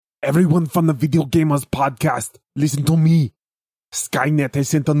Everyone from the Video Gamers podcast, listen to me. Skynet has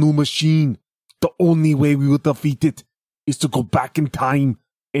sent a new machine. The only way we will defeat it is to go back in time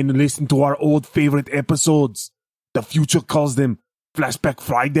and listen to our old favorite episodes. The future calls them Flashback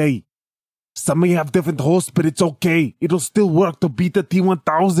Friday. Some may have different hosts, but it's okay. It'll still work to beat the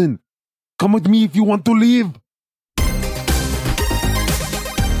T-1000. Come with me if you want to live.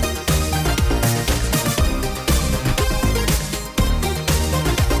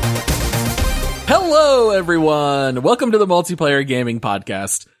 Hello, everyone. Welcome to the Multiplayer Gaming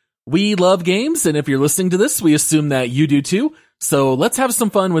Podcast. We love games, and if you're listening to this, we assume that you do too. So let's have some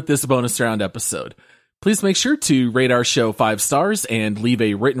fun with this bonus round episode. Please make sure to rate our show 5 stars and leave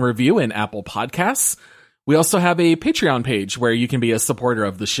a written review in Apple Podcasts. We also have a Patreon page where you can be a supporter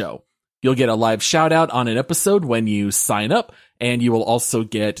of the show. You'll get a live shout out on an episode when you sign up, and you will also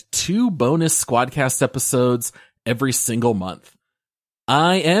get 2 bonus Squadcast episodes every single month.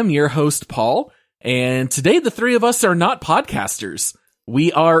 I am your host, Paul, and today the 3 of us are not podcasters.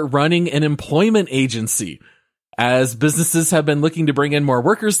 We are running an employment agency. As businesses have been looking to bring in more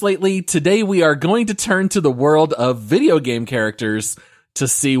workers lately, today we are going to turn to the world of video game characters to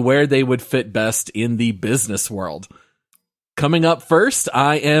see where they would fit best in the business world. Coming up first,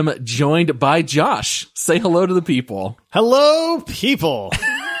 I am joined by Josh. Say hello to the people. Hello, people.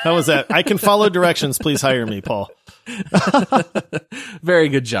 How was that? I can follow directions. Please hire me, Paul. Very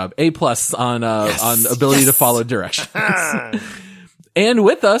good job. A+ on ability to follow directions. And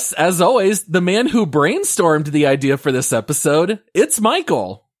with us, as always, the man who brainstormed the idea for this episode, it's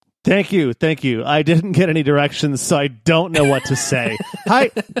Michael. Thank you. I didn't get any directions, so I don't know what to say. Hi.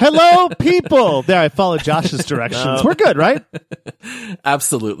 Hello, people. There, I followed Josh's directions. No. We're good, right?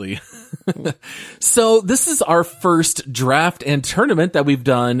 Absolutely. So this is our first draft and tournament that we've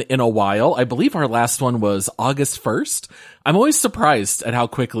done in a while. I believe our last one was August 1st. I'm always surprised at how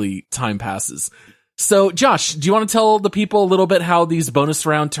quickly time passes. So, Josh, do you want to tell the people a little bit how these bonus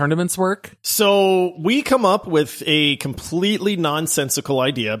round tournaments work? So we come up with a completely nonsensical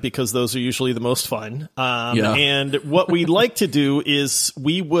idea because those are usually the most fun. And what we like to do is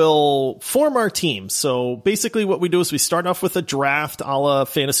we will form our team. So basically what we do is we start off with a draft a la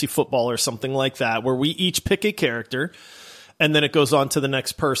fantasy football or something like that, where we each pick a character. And then it goes on to the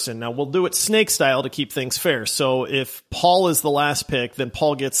next person. Now, we'll do it snake style to keep things fair. So if Paul is the last pick, then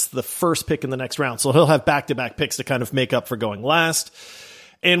Paul gets the first pick in the next round. So he'll have back-to-back picks to kind of make up for going last.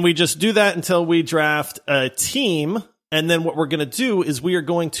 And we just do that until we draft a team. And then what we're going to do is we are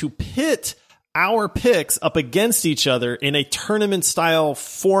going to pit our picks up against each other in a tournament-style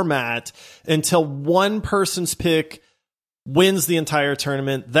format until one person's pick wins the entire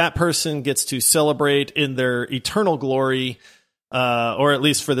tournament. That person gets to celebrate in their eternal glory, or at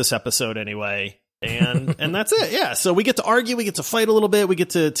least for this episode anyway. And that's it. Yeah. So we get to argue, we get to fight a little bit, we get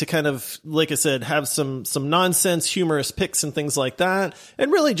to kind of, like I said, have some nonsense, humorous picks and things like that,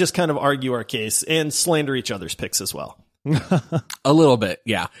 and really just kind of argue our case and slander each other's picks as well. A little bit,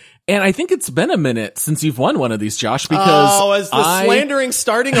 yeah. And I think it's been a minute since you've won one of these, Josh, because is the slandering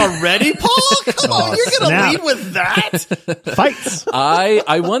starting already, Paul? Come on, you're going to lead with that? Fights.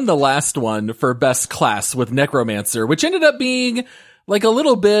 I won the last one for best class with Necromancer, which ended up being like a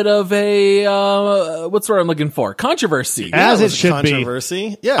little bit of a what's what I'm looking for? Controversy. As it should be.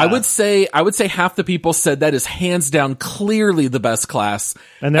 Controversy. Yeah. I would say half the people said that is hands down clearly the best class.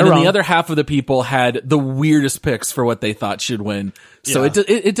 And then wrong. The other half of the people had the weirdest picks for what they thought should win. So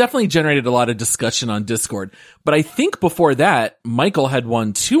it definitely generated a lot of discussion on Discord. But I think before that, Michael had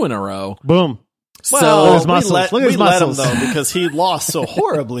won 2 in a row. Boom. Well, his muscles. we let him, though, because he lost so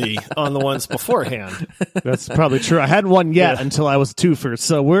horribly on the ones beforehand. That's probably true. I hadn't won yet until I was 2 first.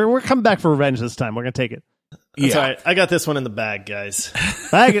 So we're coming back for revenge this time. We're going to take it. That's all right. I got this one in the bag, guys.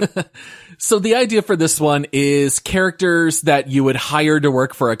 Bag it. So the idea for this one is characters that you would hire to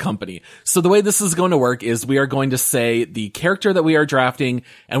work for a company. So the way this is going to work is we are going to say the character that we are drafting,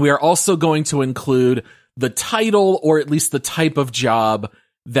 and we are also going to include the title or at least the type of job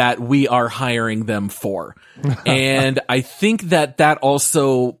that we are hiring them for. And I think that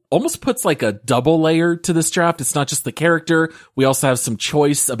also almost puts like a double layer to this draft. It's not just the character. We also have some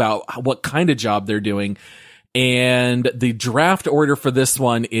choice about what kind of job they're doing. And the draft order for this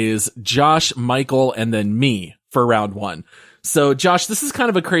one is Josh, Michael, and then me for round 1. So, Josh, this is kind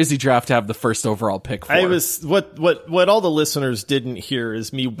of a crazy draft to have the first overall pick for. What all the listeners didn't hear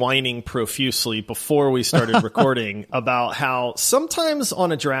is me whining profusely before we started recording about how sometimes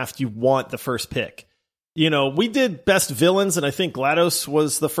on a draft you want the first pick. You know, we did best villains, and I think GLaDOS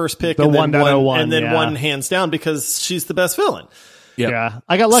was the first pick, the 1.01, and then one hands down because she's the best villain. Yep. Yeah,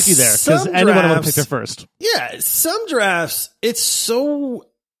 I got lucky there because anyone would have picked her first. Yeah, some drafts, it's so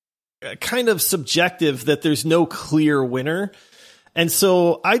kind of subjective that there's no clear winner. And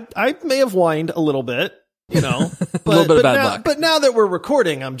so I may have whined a little bit, but, a little bit of bad luck. But now that we're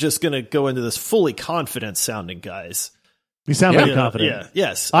recording, I'm just going to go into this fully confident sounding, guys. You sound very confident. Yeah.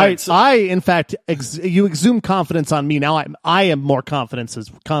 Yes. I in fact, you exude confidence on me. Now I am more confident.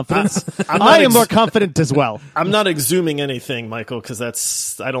 I am more confident as well. I'm not exhuming anything, Michael, because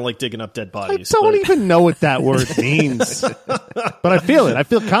I don't like digging up dead bodies. I don't even know what that word means, but I feel it. I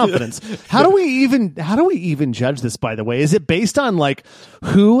feel confidence. How do we even judge this? By the way, is it based on like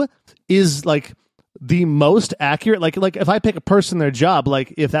who is like the most accurate? Like if I pick a person, their job,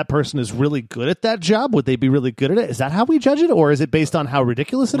 like if that person is really good at that job, would they be really good at it? Is that how we judge it? Or is it based on how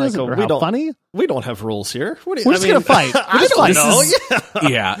ridiculous it is or how funny? We don't have rules here. We're just going to fight. I don't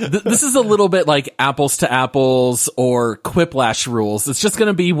know. This is a little bit like apples to apples or quiplash rules. It's just going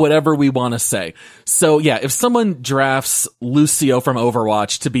to be whatever we want to say. So yeah, if someone drafts Lucio from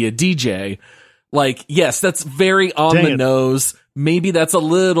Overwatch to be a DJ, like, yes, that's very on the nose. Maybe that's a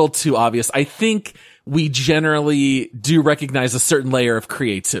little too obvious. I think we generally do recognize a certain layer of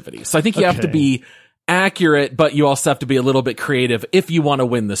creativity. So I think you have to be accurate, but you also have to be a little bit creative if you want to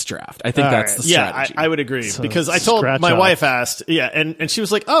win this draft. I think that's the strategy. Yeah, I would agree. So because I told my wife asked, and she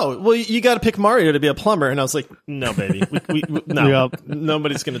was like, "Oh, well, you got to pick Mario to be a plumber," and I was like, "No, baby, no,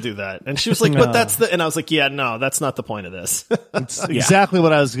 nobody's going to do that." And she was like, "But that's the," and I was like, "Yeah, no, that's not for this." It's exactly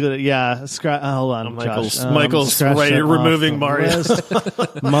what I was good at. Yeah, hold on, Michael's removing Mario.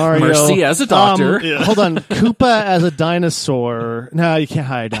 Mario, Mercy as a doctor. Hold on, Koopa as a dinosaur. No, you can't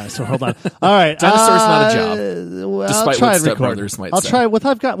hire a dinosaur. Hold on. All right, dinosaur's not a job. Well, despite what stepbrothers might say. I'll try with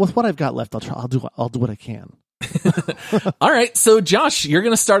what I've got left. I'll do what I can. All right, so Josh, you're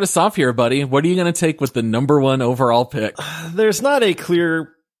going to start us off here, buddy. What are you going to take with the number 1 overall pick? There's not a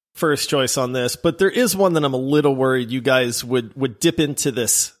clear first choice on this, but there is one that I'm a little worried you guys would dip into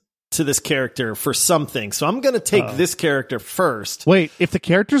this character for something. So I'm going to take this character first. Wait, if the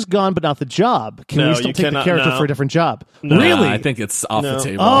character's gone but not the job, can we still take the character for a different job? No. Really? I think it's off the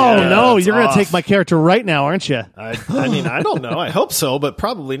table. Oh, no, you're going to take my character right now, aren't you? I mean, I don't know. I hope so, but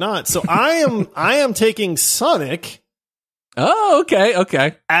probably not. So I am taking Sonic. Oh,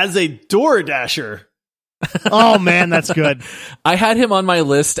 okay. As a Door Dasher. Oh man, that's good. I had him on my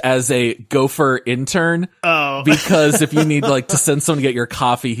list as a gopher intern. Oh, because if you need to send someone to get your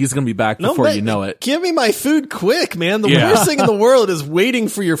coffee, he's going to be back before you know it. Give me my food quick, man. The worst thing in the world is waiting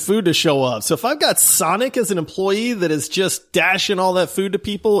for your food to show up. So if I've got Sonic as an employee that is just dashing all that food to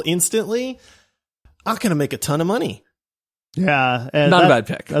people instantly, I'm going to make a ton of money. Yeah, not a bad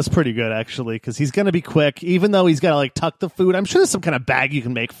pick. That's pretty good actually, because he's going to be quick. Even though he's got to tuck the food, I'm sure there's some kind of bag you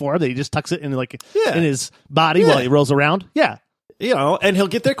can make for him that he just tucks it in in his body while he rolls around. Yeah, and he'll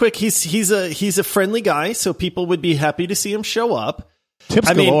get there quick. He's a friendly guy, so people would be happy to see him show up.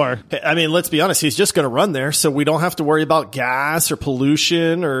 Tips galore. I mean, let's be honest. He's just going to run there, so we don't have to worry about gas or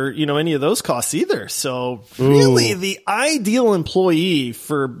pollution or any of those costs either. So really, the ideal employee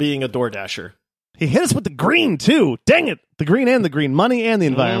for being a Door Dasher. He hit us with the green too. Dang it. The green and the green money and the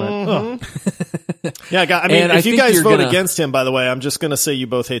environment. Yeah, if you guys vote against him, by the way, I'm just going to say you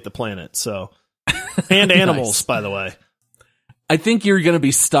both hate the planet. So, and animals, by the way. I think you're going to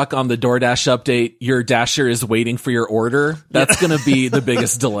be stuck on the DoorDash update. Your Dasher is waiting for your order. That's going to be the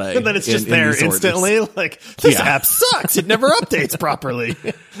biggest delay. And then it's just there instantly. Like, this app sucks. It never updates properly.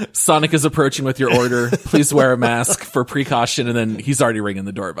 Sonic is approaching with your order. Please wear a mask for precaution. And then he's already ringing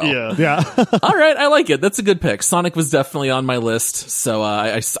the doorbell. Yeah. All right. I like it. That's a good pick. Sonic was definitely on my list. So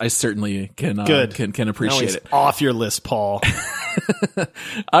I certainly can appreciate it. Off your list, Paul.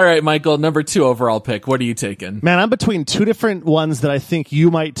 All right, Michael, number 2 overall pick. What are you taking? Man, I'm between 2 different ones that I think you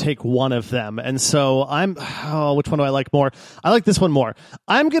might take one of them. And so which one do I like more? I like this one more.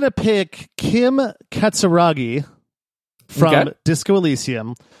 I'm going to pick Kim Katsuragi from Disco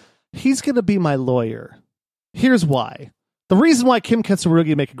Elysium. He's going to be my lawyer. Here's why. The reason why Kim Katsuragi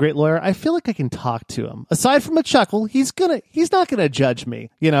would make a great lawyer, I feel like I can talk to him. Aside from a chuckle, he's not gonna judge me,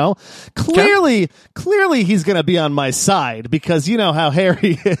 Clearly he's gonna be on my side because you know how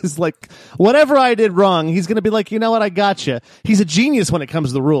Harry is. Like, whatever I did wrong, he's gonna be like, you know what, I gotcha. He's a genius when it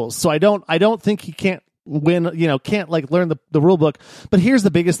comes to the rules. So I don't think he can't win, can't learn the rule book. But here's the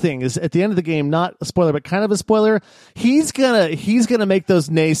biggest thing is at the end of the game, not a spoiler, but kind of a spoiler. He's gonna make those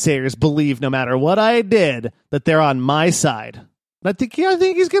naysayers believe no matter what I did that they're on my side. And I think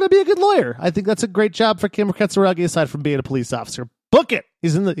he's gonna be a good lawyer. I think that's a great job for Kim Katsuragi aside from being a police officer. Book it.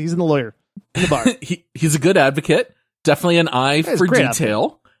 He's in the lawyer in the bar. He's a good advocate. Definitely an eye for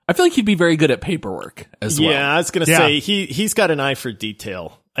detail. I feel like he'd be very good at paperwork as well. Yeah, I was gonna say he's got an eye for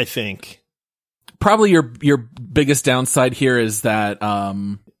detail, I think. Probably your biggest downside here is that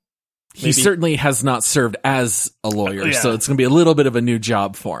he certainly has not served as a lawyer, so it's going to be a little bit of a new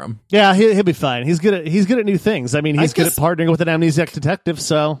job for him. Yeah, he'll be fine. He's good at new things. I mean, he's good at partnering with an amnesiac detective,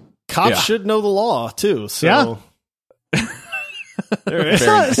 so cops should know the law too. So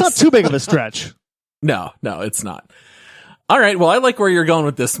it's not too big of a stretch. No, it's not. All right, well, I like where you're going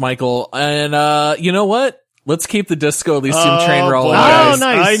with this, Michael. And you know what? Let's keep the Disco Elysium train rolling, guys. Oh,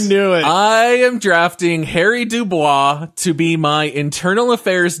 nice. I knew it. I am drafting Harry Dubois to be my internal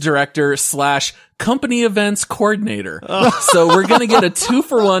affairs director / company events coordinator. So we're going to get a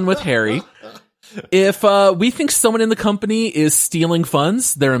 2-for-1 with Harry. If we think someone in the company is stealing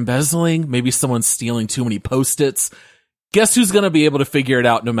funds, they're embezzling, maybe someone's stealing too many Post-its, guess who's going to be able to figure it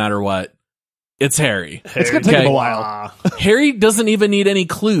out no matter what? It's Harry. It's going to take him a while. Harry doesn't even need any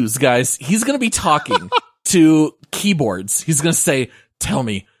clues, guys. He's going to be talking to keyboards. He's going to say, tell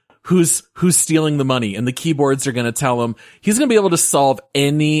me who's stealing the money. And the keyboards are going to tell him. He's going to be able to solve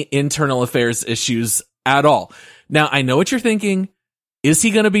any internal affairs issues at all. Now, I know what you're thinking. Is he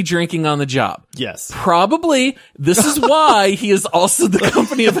going to be drinking on the job? Yes. Probably. This is why he is also the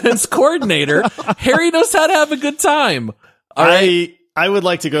company events coordinator. Harry knows how to have a good time. All right. I would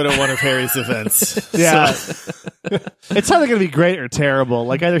like to go to one of Harry's events. Yeah. It's either going to be great or terrible.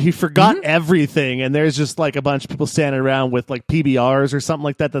 Like either he forgot everything and there's just like a bunch of people standing around with like PBRs or something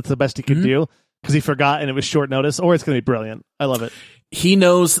like that. That's the best he could do because he forgot and it was short notice, or it's going to be brilliant. I love it. He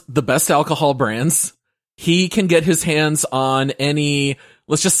knows the best alcohol brands. He can get his hands on any,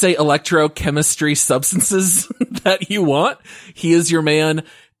 let's just say, electrochemistry substances that you want. He is your man.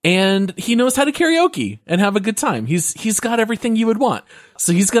 And he knows how to karaoke and have a good time. He's got everything you would want.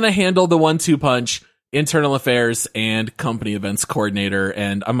 So he's going to handle the 1-2 punch, internal affairs and company events coordinator.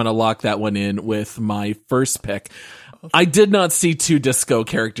 And I'm going to lock that one in with my first pick. I did not see 2 disco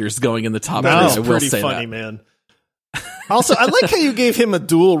characters going in the top 3. That's I will pretty say funny, that. man. Also, I like how you gave him a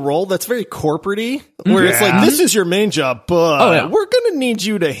dual role. That's very corporate-y, where it's like, this is your main job, but we're going to need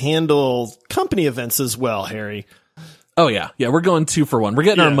you to handle company events as well, Harry. Oh, yeah. Yeah, we're going 2-for-1. We're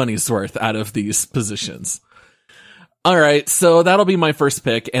getting our money's worth out of these positions. All right, so that'll be my first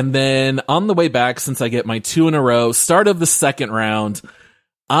pick. And then on the way back, since I get my 2 in a row, start of the second round,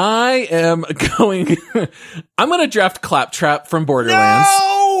 I am going... I'm going to draft Claptrap from Borderlands.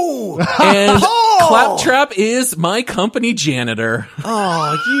 No! And Claptrap is my company janitor.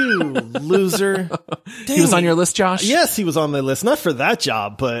 Oh, you loser. He was on your list, Josh? Yes, he was on my list. Not for that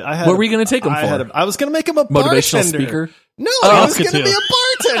job, but I had... What were you going to take him for? I was going to make him a motivational bartender. Speaker? No, I was going to be a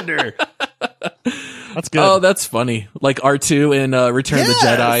bartender. That's good. Oh, that's funny. Like R2 in Return of the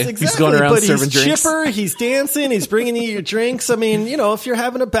Jedi. Exactly. He's going around serving he's drinks. Chipper, he's dancing, he's bringing you your drinks. I mean, you know, if you're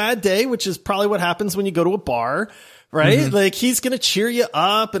having a bad day, which is probably what happens when you go to a bar, right? Like, he's going to cheer you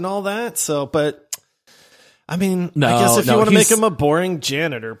up and all that. So, but... I mean, I guess if you want to make him a boring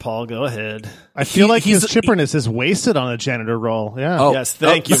janitor, Paul, go ahead. I feel like his chipperness is wasted on a janitor role. Yeah. Oh, yes,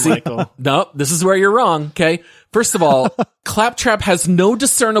 thank you, Michael. No, this is where you're wrong, okay? First of all, Claptrap has no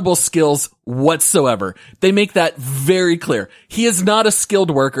discernible skills whatsoever. They make that very clear. He is not a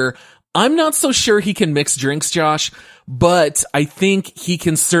skilled worker. I'm not so sure he can mix drinks, Josh, but I think he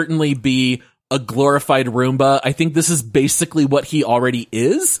can certainly be a glorified Roomba. I think this is basically what he already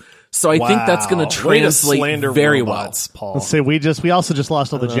is. So I think that's going to translate very robots, well. Paul. Let's say we also just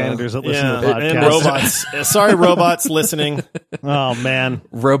lost all the janitors that listen to the podcast. And robots. Sorry, robots listening. Oh man,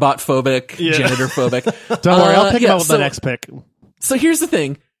 robot phobic, janitor phobic. Don't worry, I'll pick him up with the next pick. So here's the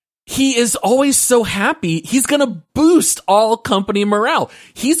thing. He is always so happy. He's going to boost all company morale.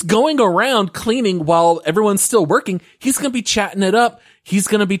 He's going around cleaning while everyone's still working. He's going to be chatting it up. He's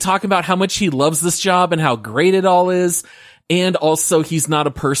going to be talking about how much he loves this job and how great it all is. And also, he's not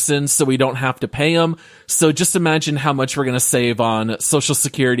a person, so we don't have to pay him. So just imagine how much we're going to save on Social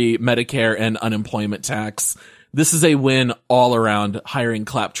Security, Medicare, and unemployment tax. This is a win all around hiring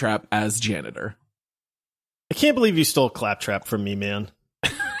Claptrap as janitor. I can't believe you stole Claptrap from me, man.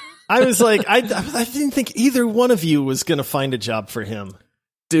 I was like, I didn't think either one of you was going to find a job for him.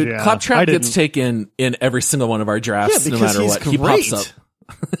 Dude, Yeah, Claptrap gets taken in every single one of our drafts, no matter what. He pops up.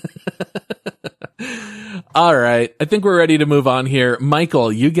 All right. I think we're ready to move on here. Michael,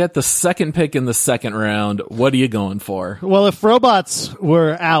 you get the second pick in the second round. What are you going for? Well, if robots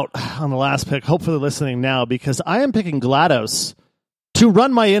were out on the last pick, hopefully listening now, because I am picking GLaDOS to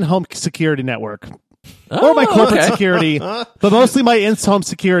run my in-home security network. Or my corporate security, but mostly my in-home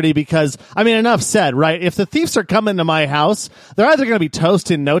security because, I mean, enough said, right? If the thieves are coming to my house, they're either going to be toast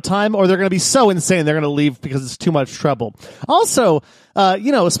in no time or they're going to be so insane they're going to leave because it's too much trouble. Also,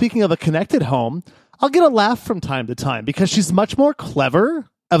 speaking of a connected home, I'll get a laugh from time to time because she's much more clever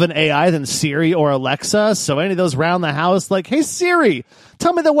of an AI than Siri or Alexa. So any of those around the house, like, hey, Siri,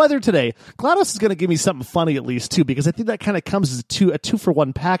 tell me the weather today. GLaDOS is going to give me something funny at least, too, because I think that kind of comes as a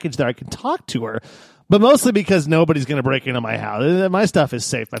two-for-one package that I can talk to her. But mostly because nobody's going to break into my house. My stuff is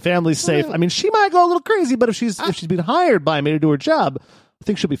safe. My family's safe. I mean, she might go a little crazy, but if she's been hired by me to do her job, I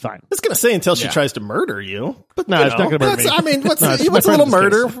think she'll be fine. I was going to say until she tries to murder you. But no, it's not going to murder me. I mean, what's a little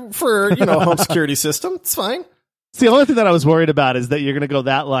murder for, home security system? It's fine. It's the only thing that I was worried about is that you're going to go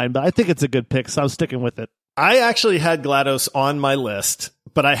that line, but I think it's a good pick, so I'm sticking with it. I actually had GLaDOS on my list,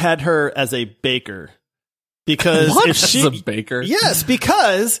 but I had her as a baker. Because if she... As a baker? Yes,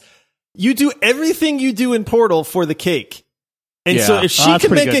 because you do everything you do in Portal for the cake. And so if she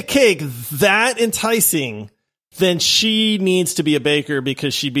can make a cake that enticing, then she needs to be a baker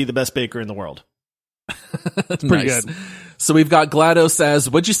because she'd be the best baker in the world. That's pretty good. So we've got GLaDOS as,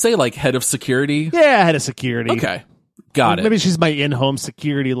 what'd you say, like head of security? Yeah, head of security. Okay. Got it. Maybe she's my in-home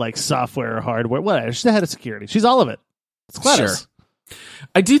security, like software or hardware. Whatever. She's the head of security. She's all of it. It's GLaDOS. Sure.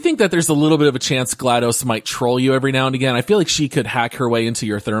 I do think that there's a little bit of a chance GLaDOS might troll you every now and again. I feel like she could hack her way into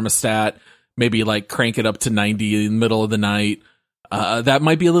your thermostat, maybe like crank it up to 90 in the middle of the night. That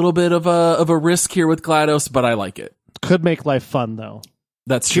might be a little bit of a risk here with GLaDOS, but I like it. Could make life fun, though.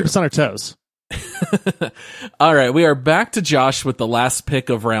 That's true. Keep us on our toes. All right, we are back to Josh with the last pick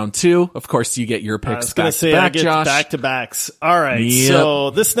of round 2. Of course, you get your picks back to back, Josh. Back to backs. All right,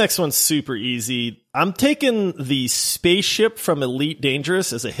 so this next one's super easy. I'm taking the spaceship from Elite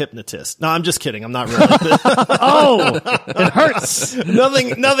Dangerous as a hypnotist. No, I'm just kidding. I'm not really. Oh, it hurts.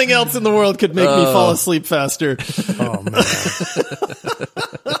 Nothing else in the world could make me fall asleep faster. Oh man.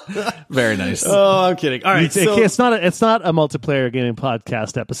 Very nice. Oh, I'm kidding. All right, it's not a multiplayer gaming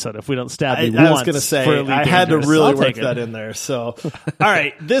podcast episode if we don't stab you once. I was going to say I had to really work that in there. So, all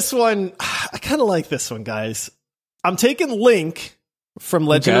right, this one I kind of like this one, guys. I'm taking Link from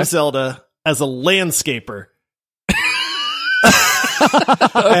Legend of Zelda as a landscaper.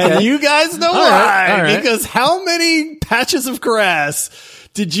 And you guys know why. Because how many patches of grass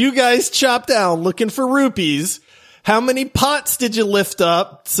did you guys chop down looking for rupees? How many pots did you lift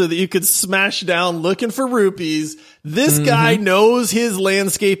up so that you could smash down looking for rupees? This guy knows his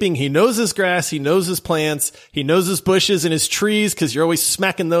landscaping. He knows his grass. He knows his plants. He knows his bushes and his trees because you're always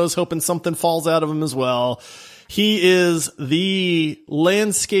smacking those, hoping something falls out of them as well. He is the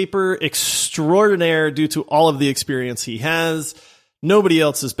landscaper extraordinaire due to all of the experience he has. Nobody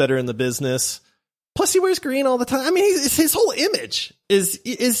else is better in the business. Plus, he wears green all the time. I mean, his whole image is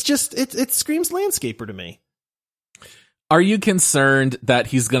just, it screams landscaper to me. Are you concerned that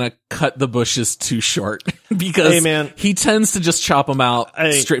he's going to cut the bushes too short? Because he tends to just chop them out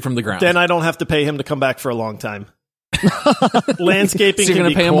straight from the ground. Then I don't have to pay him to come back for a long time. Landscaping so you're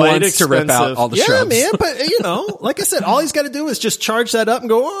can be pay him quite once expensive. To rip out all the shrubs. Man, but like I said, all he's got to do is just charge that up and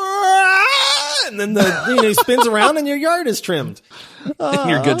go, and then he spins around and your yard is trimmed.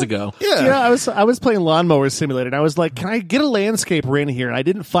 You're good to go. Yeah, I was playing Lawnmower Simulator and I was like, can I get a landscaper in here? And I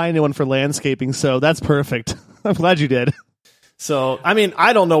didn't find anyone for landscaping, so that's perfect. I'm glad you did. So, I mean,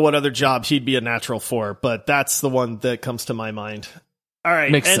 I don't know what other jobs he'd be a natural for, but that's the one that comes to my mind. All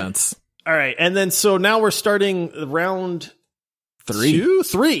right. Makes sense. All right. And then, so now we're starting round 3. Round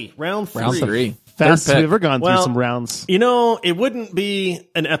 3. Round 3. Fast we've ever gone through some rounds. It wouldn't be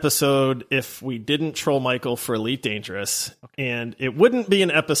an episode if we didn't troll Michael for Elite Dangerous. And it wouldn't be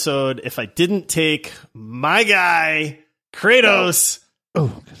an episode if I didn't take my guy, Kratos.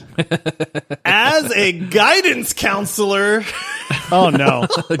 Oh, as a guidance counselor. Oh no.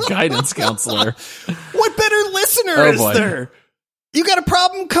 A guidance counselor. What better listener is there? You got a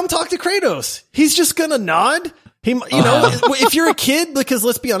problem? Come talk to Kratos. He's just gonna nod. If you're a kid, because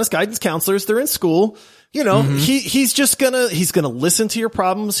let's be honest, guidance counselors, they're in school. He's gonna listen to your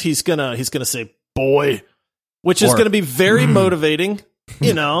problems. He's gonna say, boy, which is gonna be very motivating.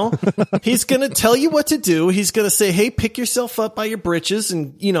 He's going to tell you what to do. He's going to say, hey, pick yourself up by your britches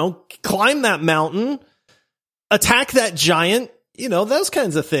and, climb that mountain, attack that giant, those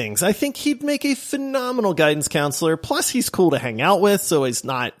kinds of things. I think he'd make a phenomenal guidance counselor. Plus, he's cool to hang out with. So he's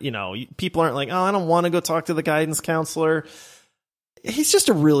not, people aren't like, oh, I don't want to go talk to the guidance counselor. He's just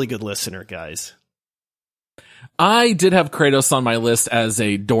a really good listener, guys. I did have Kratos on my list as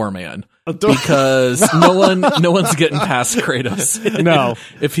a doorman. Because no one's getting past Kratos. No.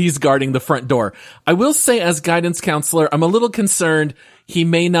 If he's guarding the front door. I will say as guidance counselor, I'm a little concerned he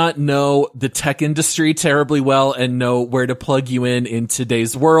may not know the tech industry terribly well and know where to plug you in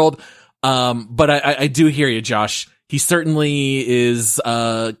today's world. But I do hear you, Josh. He certainly is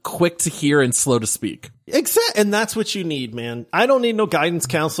quick to hear and slow to speak. Exactly. And that's what you need, man. I don't need no guidance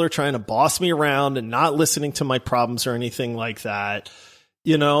counselor trying to boss me around and not listening to my problems or anything like that.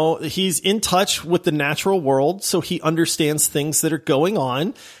 You know, he's in touch with the natural world, so he understands things that are going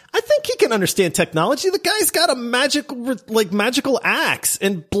on. I think he can understand technology. The guy's got a magical axe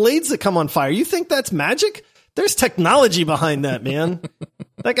and blades that come on fire. You think that's magic? There's technology behind that, man.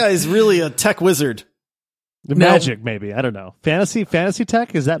 That guy is really a tech wizard. Magic, maybe. I don't know. Fantasy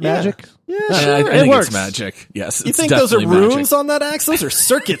tech? Is that magic? Yeah, sure. I think it's magic. Yes. You think those are runes on that axe? Those are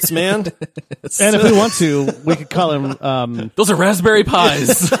circuits, man. And if we want to, we could call him... those are Raspberry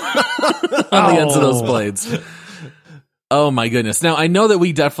Pis on the ends of those blades. Oh my goodness. Now, I know that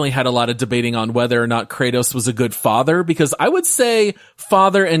we definitely had a lot of debating on whether or not Kratos was a good father, because I would say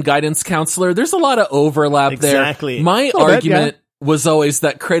father and guidance counselor, there's a lot of overlap there. Exactly. My argument was always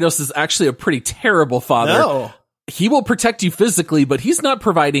that Kratos is actually a pretty terrible father. No. He will protect you physically, but he's not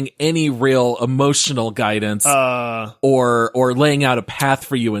providing any real emotional guidance or laying out a path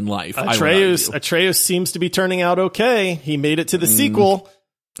for you in life. Atreus seems to be turning out okay. He made it to the sequel.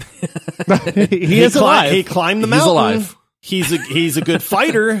 He is alive. He climbed the mountain. He's alive. He's a good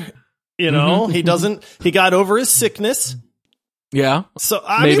fighter. You know, he got over his sickness. Yeah. So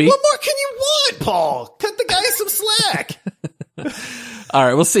I mean, what more can you want, Paul? Cut the guy some slack. All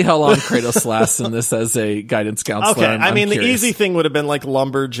right, we'll see how long Kratos lasts in this as a guidance counselor. Okay, I mean, the easy thing would have been like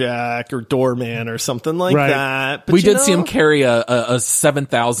lumberjack or doorman or something like that. But we did see him carry a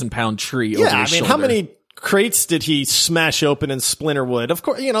 7,000-pound tree over his shoulder. How many crates did he smash open in splinter wood? Of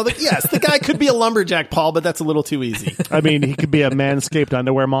course, you know, the guy could be a lumberjack, Paul, but that's a little too easy. I mean, he could be a Manscaped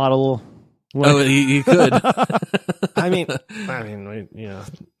underwear model. He could. I mean, you know,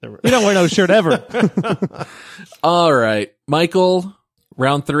 you don't wear no shirt ever. All right, Michael,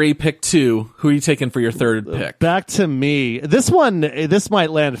 round 3, pick 2. Who are you taking for your third pick? Back to me. This might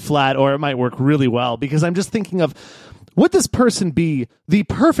land flat, or it might work really well, because I'm just thinking of, would this person be the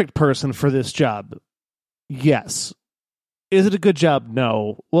perfect person for this job? Yes. Is it a good job?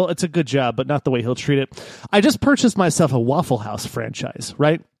 No. Well, it's a good job, but not the way he'll treat it. I just purchased myself a Waffle House franchise,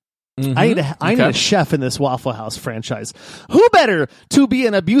 right? Mm-hmm. I need a chef in this Waffle House franchise. Who better to be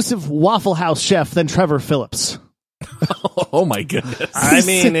an abusive Waffle House chef than Trevor Phillips? Oh my goodness! I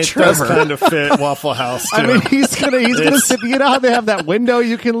mean, it does kind of fit Waffle House too. I mean, he's gonna sit. You know how they have that window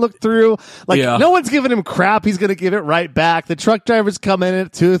you can look through? No one's giving him crap. He's gonna give it right back. The truck drivers come in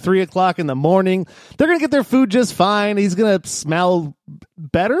at 2, 3 o'clock in the morning. They're gonna get their food just fine. He's gonna smell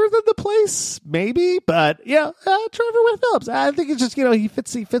better than the place, maybe. But Trevor Phillips. I think it's just, he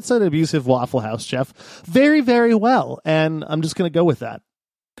fits an abusive Waffle House chef very, very well, and I'm just gonna go with that.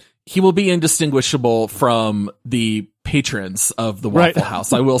 He will be indistinguishable from the patrons of the Waffle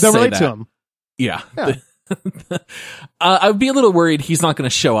House. I will say that. Relate to him. Yeah. I would be a little worried he's not going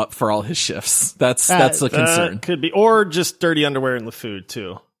to show up for all his shifts. That's a concern. Could be, or just dirty underwear in the food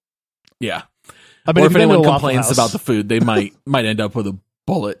too. Yeah. I mean, or if anyone complains about the food, they might end up with a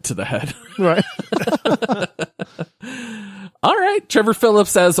bullet to the head. Right. All right, Trevor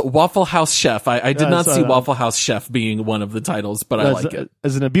Phillips as Waffle House chef. I did not see Waffle House chef being one of the titles, but I like it.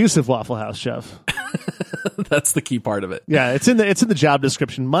 As an abusive Waffle House chef. That's the key part of it. Yeah, it's in the job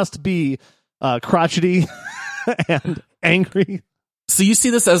description. Must be crotchety and angry. So you see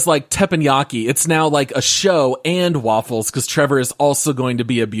this as like teppanyaki. It's now like a show and waffles, because Trevor is also going to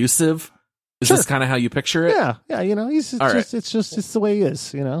be abusive. Is this kind of how you picture it? Yeah. It's the way he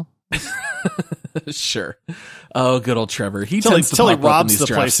is. Sure. Oh, good old Trevor. He tends to pop robs up in these the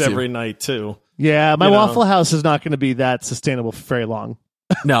place too. every night too. Yeah, my Waffle House is not going to be that sustainable for very long.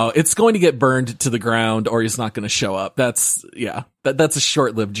 No, it's going to get burned to the ground, or he's not going to show up. That's a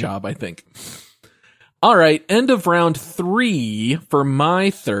short-lived job, I think. All right, end of round 3 for my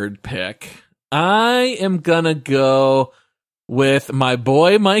third pick. I am gonna go with my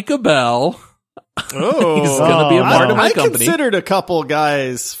boy Micah Bell. Oh, he's gonna be a part of my company. I considered a couple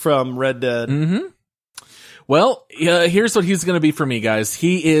guys from Red Dead. Mm-hmm. Well, here's what he's gonna be for me, guys.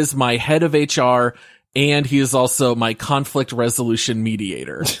 He is my head of HR, and he is also my conflict resolution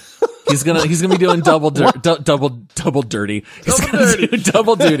mediator. He's gonna be doing double dirty. He's gonna do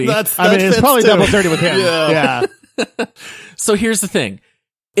double duty. That it's probably double dirty with him. Yeah. So here's the thing.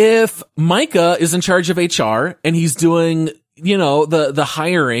 If Micah is in charge of HR and he's doing, the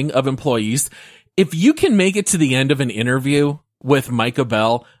hiring of employees, if you can make it to the end of an interview with Micah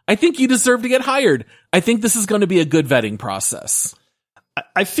Bell, I think you deserve to get hired. I think this is going to be a good vetting process.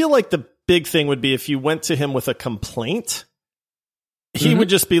 I feel like the big thing would be if you went to him with a complaint, he would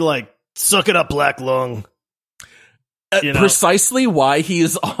just be like, suck it up, Black Lung. Precisely why he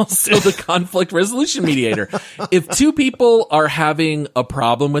is also the conflict resolution mediator. If two people are having a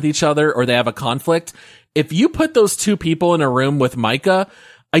problem with each other, or they have a conflict, if you put those two people in a room with Micah,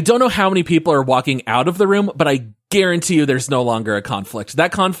 I don't know how many people are walking out of the room, but I guarantee you there's no longer a conflict.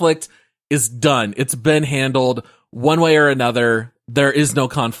 That conflict is done. It's been handled one way or another. There is no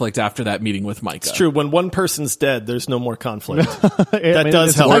conflict after that meeting with Micah. It's true. When one person's dead, there's no more conflict. That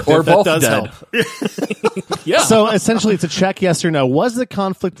does help. Or that both does dead. help. Yeah. So essentially, it's a check, yes or no. Was the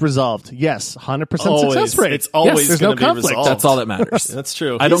conflict resolved? Yes, 100% success rate. It's always Yes, there's going no to be conflict. resolved. That's all that matters. That's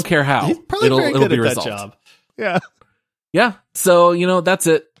true. I don't care how. He's probably very good be at resolved. that job. Yeah. Yeah. So, that's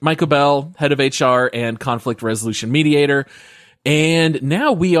it. Micah Bell, head of HR and conflict resolution mediator. And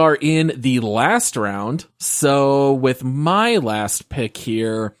now we are in the last round. So with my last pick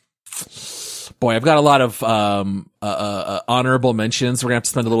here, boy, I've got a lot of honorable mentions. We're going to have to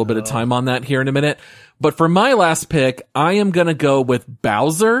spend a little bit of time on that here in a minute. But for my last pick, I am going to go with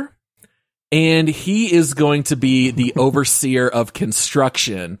Bowser. And he is going to be the overseer of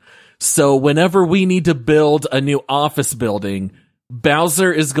construction. So whenever we need to build a new office building,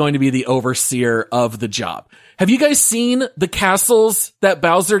 Bowser is going to be the overseer of the job. Have you guys seen the castles that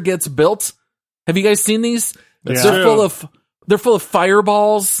Bowser gets built? Have you guys seen these? That's They're true. full of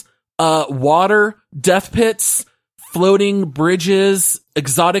fireballs, water, death pits, floating bridges,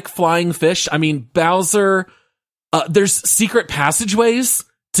 exotic flying fish. I mean, Bowser, there's secret passageways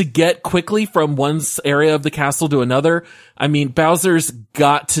to get quickly from one area of the castle to another. I mean, Bowser's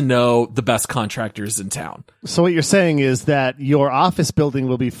got to know the best contractors in town. So what you're saying is that your office building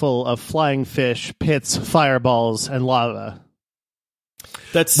will be full of flying fish, pits, fireballs, and lava.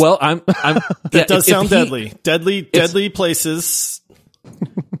 That's Well, I'm that does sound deadly. Deadly places.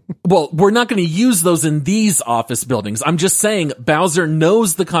 Well, we're not going to use those in these office buildings. I'm just saying Bowser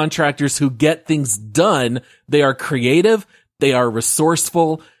knows the contractors who get things done. They are creative, they are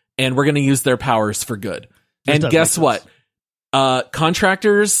resourceful, and we're going to use their powers for good. And guess what?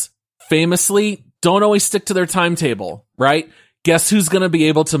 Contractors famously don't always stick to their timetable, right? Guess who's going to be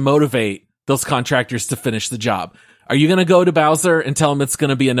able to motivate those contractors to finish the job? Are you going to go to Bowser and tell him it's going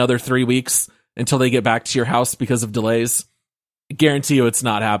to be another 3 weeks until they get back to your house because of delays? I guarantee you it's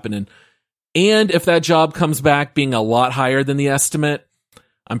not happening. And if that job comes back being a lot higher than the estimate,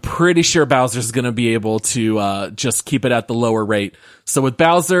 I'm pretty sure Bowser's going to be able to just keep it at the lower rate. So with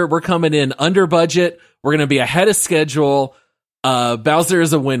Bowser, we're coming in under budget. We're going to be ahead of schedule. Bowser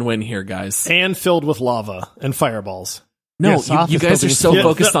is a win-win here, guys. And filled with lava and fireballs. No, Yes, you office guys are buildings. so Yeah.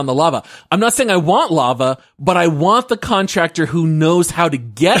 focused on the lava. I'm not saying I want lava, but I want the contractor who knows how to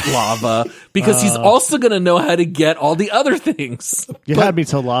get lava because he's also going to know how to get all the other things. You had me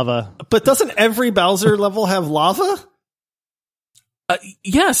till lava. But doesn't every Bowser level have lava?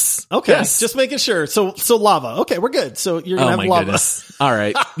 Yes. Okay, Yes. just making sure. So lava. Okay, we're good. So you're gonna Oh have my lava. goodness. All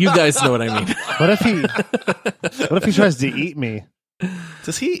right. You guys know what I mean. What if he tries to eat me?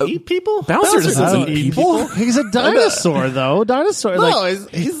 Does he eat people? Bowser doesn't eat people. He's a dinosaur, though. Dinosaur. No, like,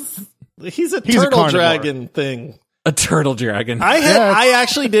 he's a He's a turtle carnivore. dragon thing. A turtle dragon. I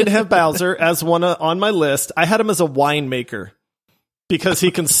actually did have Bowser as one on my list. I had him as a winemaker because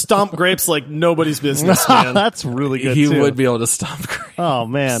he can stomp grapes like nobody's business, man. that's really good. He too. would be able to stomp grapes. Oh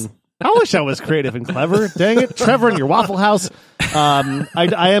man, I wish I was creative and clever. Dang it, Trevor in your Waffle House. I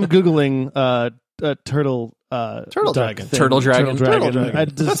am googling turtle. Turtle dragon. thing. Turtle dragon. Turtle dragon. I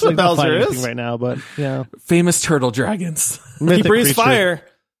just, That's what not find Bowser anything is. right now, but yeah. Famous turtle dragons. He Mythic breathes creature. fire.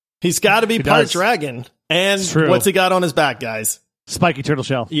 He's got to be part does. dragon. And It's true. what's he got on his back, guys? Spiky turtle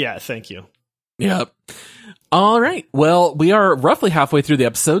shell. Yeah, thank you. Yep. All right. Well, we are roughly halfway through the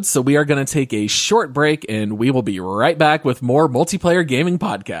episode, so we are going to take a short break and we will be right back with more multiplayer gaming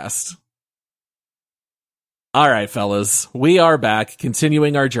podcast. All right, fellas, we are back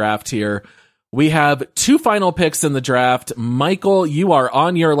continuing our draft here. We have 2 final picks in the draft. Michael, you are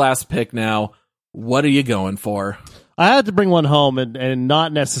on your last pick now. What are you going for? I had to bring one home and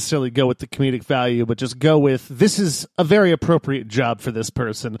not necessarily go with the comedic value, but just go with this is a very appropriate job for this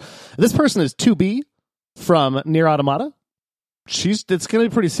person. This person is 2B from Nier Automata. It's going to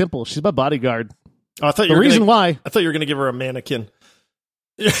be pretty simple. She's my bodyguard. Oh, I thought The reason why. I thought you were going to give her a mannequin.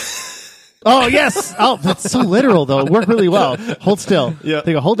 Oh, yes. Oh, that's so literal, though. It worked really well. Hold still. Yeah.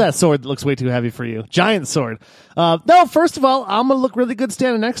 They go, hold that sword that looks way too heavy for you. Giant sword. No, first of all, I'm going to look really good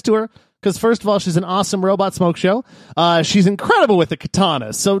standing next to her. Because first of all, she's an awesome robot smoke show. She's incredible with the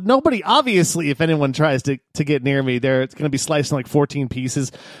katana. So nobody, obviously, if anyone tries to get near me, it's going to be sliced in like 14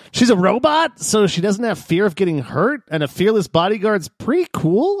 pieces. She's a robot, so she doesn't have fear of getting hurt. And a fearless bodyguard's pretty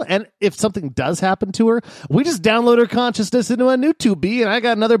cool. And if something does happen to her, we just download her consciousness into a new 2B, and I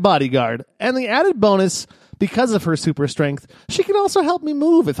got another bodyguard. And the added bonus, because of her super strength, she can also help me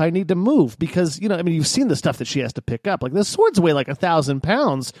move if I need to move. Because, you've seen the stuff that she has to pick up. Like, the swords weigh like 1,000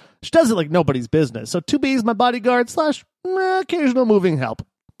 pounds. She does it like nobody's business. So 2B is my bodyguard / occasional moving help.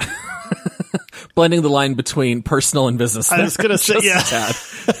 Blending the line between personal and business. I was going to say, yeah.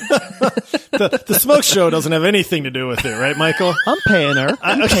 the smoke show doesn't have anything to do with it, right, Michael? I'm paying her.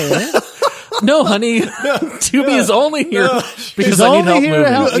 I'm paying her. No, honey. Tubi is only here because I need help moving.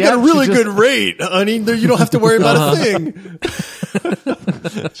 I got a really good rate, honey. You don't have to worry about a thing.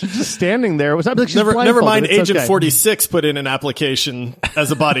 She's just standing there. It's not like she's never mind. Agent okay. 46 put in an application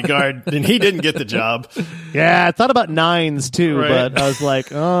as a bodyguard, and he didn't get the job. Yeah, I thought about nines too, Right. but I was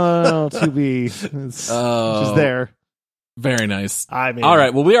like, oh, Tubi. She's there. Very nice. I mean, all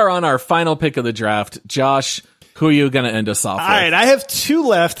right. Well, we are on our final pick of the draft. Josh, who are you going to end us off with? All right, I have two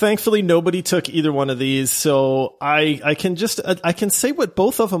left. Thankfully, nobody took either one of these, so I can say what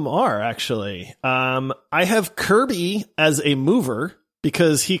both of them are. Actually, I have Kirby as a mover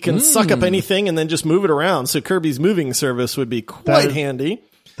because he can suck up anything and then just move it around. So Kirby's moving service would be quite handy.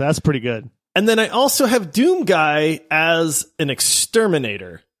 That's pretty good. And then I also have Doom Guy as an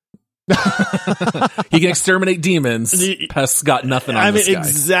exterminator. He can exterminate demons. Pests got nothing on this guy.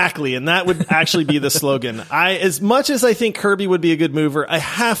 Exactly, and that would actually be the slogan. As much as I think Kirby would be a good mover, I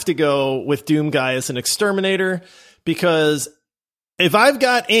have to go with Doom Guy as an exterminator because if I've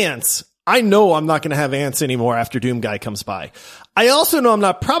got ants, I know I'm not going to have ants anymore after Doom Guy comes by. I also know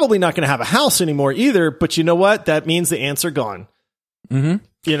I'm probably not going to have a house anymore either, but you know what? That means the ants are gone. Mm-hmm.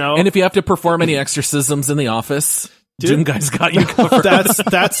 You know? And if you have to perform any exorcisms in the office... Doom Guy's got you covered.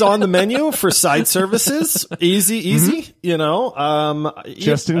 That's on the menu for side services. Easy, you know.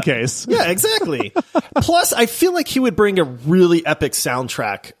 Just in case. Yeah, exactly. Plus, I feel like he would bring a really epic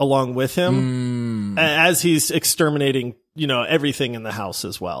soundtrack along with him as he's exterminating, you know, everything in the house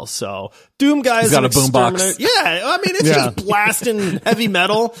as well. So Doom Guy's got a boombox. Yeah, I mean, it's just blasting heavy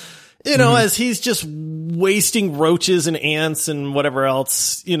metal. You know, as he's just wasting roaches and ants and whatever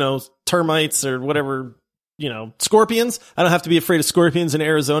else, you know, termites or whatever. You know, scorpions. I don't have to be afraid of scorpions in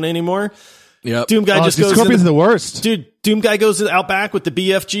Arizona anymore. Yep. Doom Guy just goes. Scorpions are the worst, dude. Doom Guy goes out back with the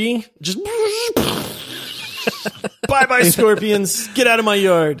BFG. Just bye, scorpions. Get out of my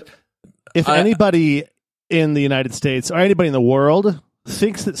yard. If anybody in the United States or anybody in the world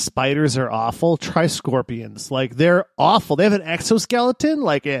thinks that spiders are awful, try scorpions. Like, they're awful. They have an exoskeleton,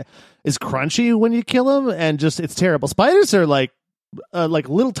 like it is crunchy when you kill them, and just it's terrible. Spiders are like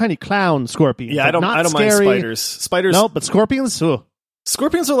little tiny clown scorpions. Yeah, I don't mind spiders. Spiders. No, but scorpions. Ooh.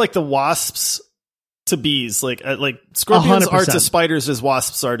 Scorpions are like the wasps to bees. Like scorpions 100%. are to spiders as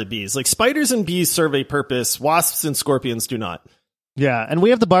wasps are to bees. Like spiders and bees serve a purpose. Wasps and scorpions do not. Yeah, and we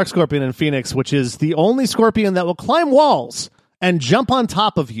have the bark scorpion in Phoenix, which is the only scorpion that will climb walls and jump on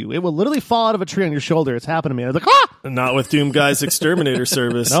top of you. It will literally fall out of a tree on your shoulder. It's happened to me. I was like, ah! Not with Doom Guy's exterminator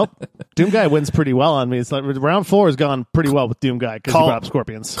service. Nope. Doom Guy wins pretty well on me. It's like round 4 has gone pretty well with Doom Guy because he brought up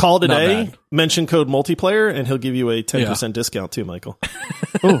scorpions. Call today, mention code multiplayer, and he'll give you a 10% discount too, Michael.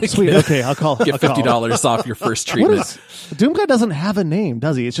 Oh, sweet. Okay, I'll call. Get $50 off your first treatment. Doom Guy doesn't have a name,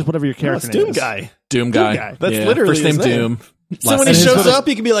 does he? It's just whatever your character name is. is. Doom Guy. That's literally first name his name. Doom. So when he shows up,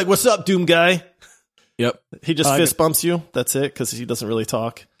 you can be like, "What's up, Doom Guy?" Yep. He just fist bumps you. That's it, because he doesn't really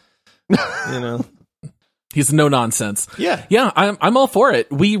talk. You know. He's no nonsense. Yeah. Yeah, I'm all for it.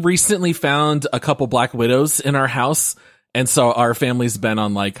 We recently found a couple Black Widows in our house, and so our family's been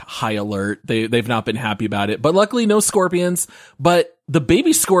on like high alert. They've not been happy about it, but luckily no scorpions. But the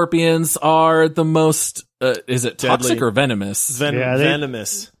baby scorpions are the most. Is it toxic deadly or venomous?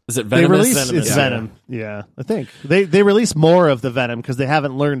 Venomous. Is it They venomous? release it's venom. Yeah, I think they release more of the venom because they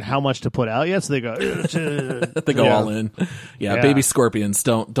haven't learned how much to put out yet. So they go, they go all in. Yeah, baby scorpions.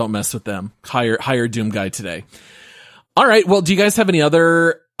 Don't mess with them. Hire Doom Guy today. All right. Well, do you guys have any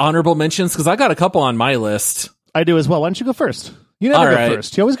other honorable mentions? Because I got a couple on my list. I do as well. Why don't you go first? You never go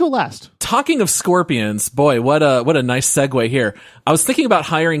first. You always go last. Talking of scorpions, boy, what a nice segue here. I was thinking about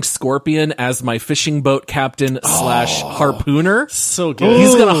hiring Scorpion as my fishing boat captain / harpooner. So good.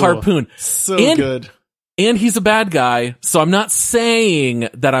 He's gonna harpoon. So good. And he's a bad guy, so I'm not saying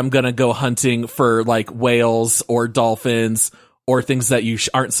that I'm gonna go hunting for like whales or dolphins or things that you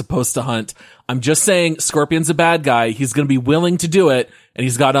aren't supposed to hunt. I'm just saying Scorpion's a bad guy. He's gonna be willing to do it, and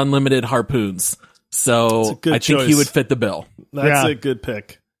he's got unlimited harpoons. So I think he would fit the bill. That's a good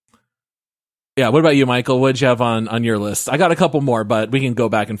pick. Yeah. What about you, Michael? What'd you have on your list? I got a couple more, but we can go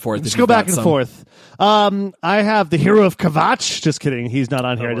back and forth. Just go back and forth. I have the hero of Kvatch. Just kidding. He's not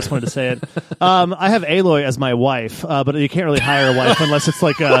on here. I just wanted to say it. I have Aloy as my wife, but you can't really hire a wife unless it's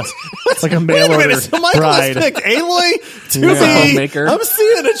like a mail order so Michael bride. has picked Aloy to be homemaker. I'm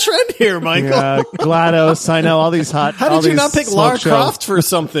seeing a trend here, Michael. Yeah, GLaDOS. I know all these hot. How did you not pick Lara Croft for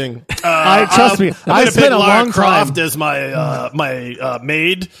something? Trust me. I spent a Lara long Croft time as my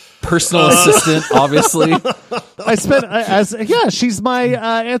maid. Personal assistant, obviously. I spent she's my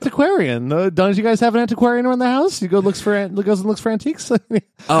antiquarian. Don't you guys have an antiquarian around the house? You goes and looks for antiques. Oh,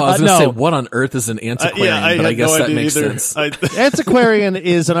 I was going to say, what on earth is an antiquarian? But I guess that makes sense. Antiquarian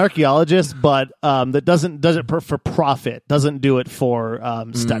is an archaeologist, but that does it for profit. Doesn't do it for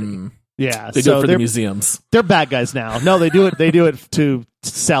study. Yeah, they do it for the museums. They're bad guys now. No, they do it. They do it to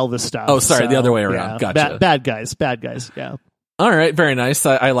sell the stuff. Oh, sorry, the other way around. Yeah, gotcha. Bad guys. Yeah. All right, very nice.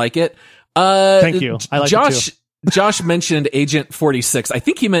 I like it. Thank you. I like Josh. it too. Josh mentioned Agent 46. I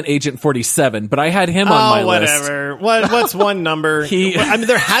think he meant Agent 47, but I had him on my list. Whatever. What's one number?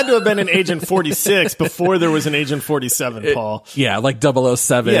 There had to have been an Agent 46 before there was an Agent 47, Paul. Yeah, like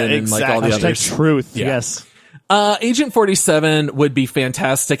 007 and like all the Hashtag others. Truth. Yeah. Yes. Agent 47 would be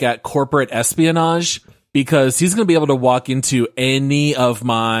fantastic at corporate espionage because he's going to be able to walk into any of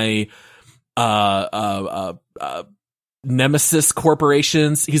my nemesis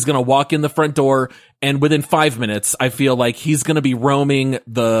corporations. He's going to walk in the front door, and within 5 minutes, I feel like he's going to be roaming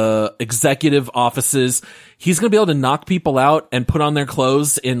the executive offices. He's going to be able to knock people out and put on their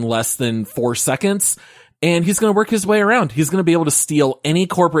clothes in less than 4 seconds, and he's going to work his way around. He's going to be able to steal any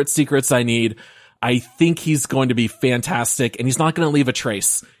corporate secrets I need. I think he's going to be fantastic, and he's not going to leave a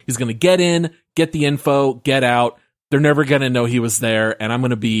trace. He's going to get in, get the info, get out. They're never going to know he was there, and I'm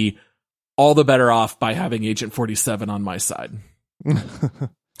going to be all the better off by having Agent 47 on my side. Do you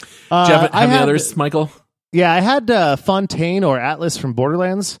have any others, Michael? Yeah, I had Fontaine or Atlas from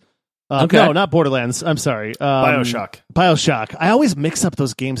Borderlands. Okay. No, not Borderlands. I'm sorry. Bioshock. I always mix up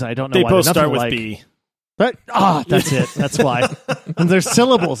those games, and I don't know they why. They both start with B. But that's it. That's why. And there's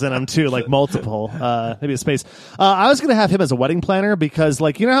syllables in them too, like multiple. Maybe a space. I was gonna have him as a wedding planner because,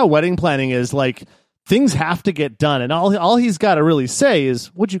 like, you know how wedding planning is, like, things have to get done, and all he's got to really say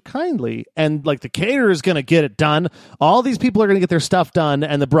is, "Would you kindly?" And like the caterer is gonna get it done. All these people are gonna get their stuff done,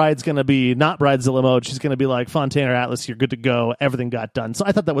 and the bride's gonna be not bridezilla mode. She's gonna be like, "Fontaine or Atlas, you're good to go. Everything got done." So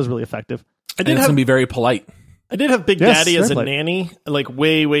I thought that was really effective. And it's gonna be very polite. I did have Big Daddy as a nanny, like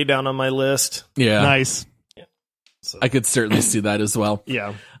way down on my list. Yeah, nice. So. I could certainly see that as well.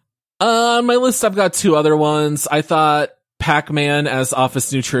 Yeah. On my list, I've got two other ones. I thought Pac-Man as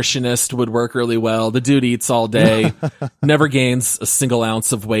office nutritionist would work really well. The dude eats all day, never gains a single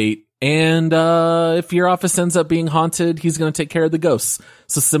ounce of weight. And if your office ends up being haunted, he's going to take care of the ghosts.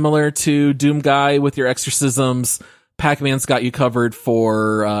 So similar to Doom Guy with your exorcisms, Pac-Man's got you covered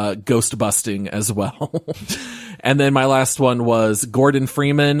for ghost busting as well. And then my last one was Gordon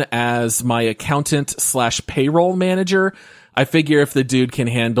Freeman as my accountant / payroll manager. I figure if the dude can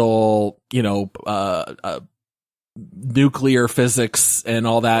handle, nuclear physics and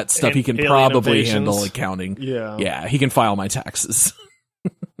all that stuff, and he can probably handle accounting. Yeah, he can file my taxes.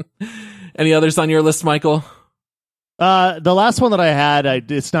 Any others on your list, Michael? The last one that I had,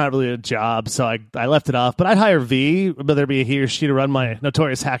 it's not really a job, so I left it off. But I'd hire V, whether it be he or she, to run my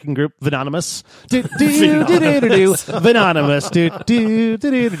notorious hacking group, Venonymous. Venonymous.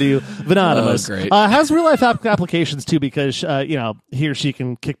 Venonymous. Great. Has real life applications too, because he or she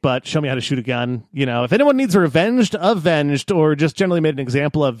can kick butt, show me how to shoot a gun. If anyone needs avenged, or just generally made an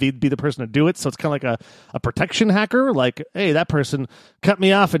example of, V'd be the person to do it. So it's kind of like a protection hacker. Like, hey, that person cut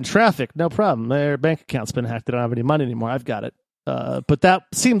me off in traffic. No problem. Their bank account's been hacked. They don't have any money anymore. I've got it. But that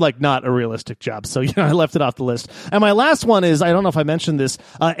seemed like not a realistic job, so I left it off the list. And my last one is, I don't know if I mentioned this,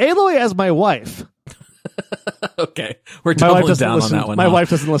 Aloy as my wife. Okay, we're doubling down on that one. My wife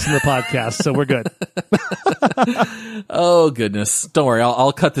doesn't listen to the podcast, so we're good. Oh goodness, don't worry.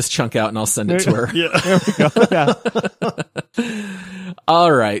 I'll cut this chunk out and I'll send it to her. Yeah, there we go. Yeah.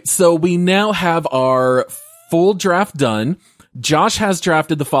 All right, so we now have our full draft done. Josh has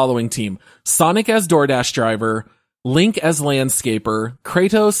drafted the following team: Sonic as DoorDash driver, Link as landscaper,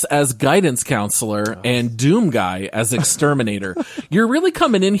 Kratos as guidance counselor, and Doom Guy as exterminator. You're really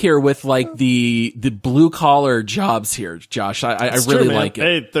coming in here with like the blue collar jobs here, Josh. I really like it.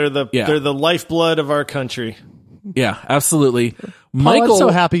 Hey, they're the lifeblood of our country. Yeah, absolutely. Michael, I'm so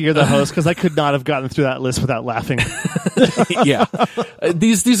happy you're the host because I could not have gotten through that list without laughing. Yeah.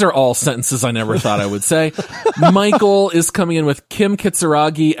 These are all sentences I never thought I would say. Michael is coming in with Kim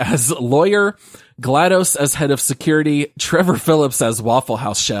Kitsuragi as lawyer, GLaDOS as head of security, Trevor Phillips as Waffle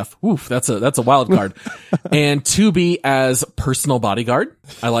House chef. Oof, that's a wild card. And 2B as personal bodyguard.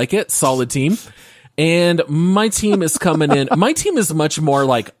 I like it. Solid team. And my team is coming in. My team is much more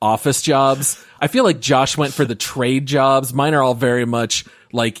like office jobs. I feel like Josh went for the trade jobs. Mine are all very much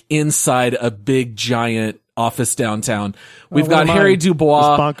like inside a big giant office downtown. We've got Harry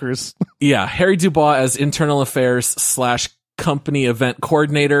Dubois. Bonkers. Yeah, Harry Dubois as internal affairs / company event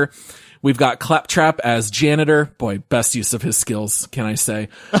coordinator. We've got Claptrap as janitor. Boy, best use of his skills, can I say.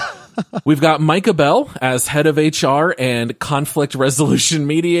 We've got Micah Bell as head of HR and conflict resolution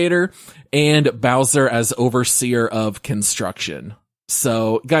mediator, and Bowser as overseer of construction.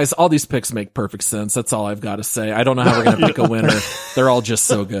 So, guys, all these picks make perfect sense. That's all I've got to say. I don't know how we're going to pick a winner. They're all just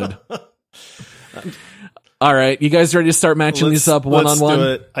so good. All right, you guys ready to start matching these up one-on-one?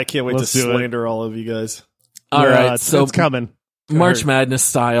 Let's do it. I can't wait to slander all of you guys. All right, so it's coming. March Madness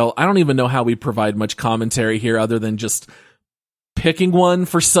style. I don't even know how we provide much commentary here other than just picking one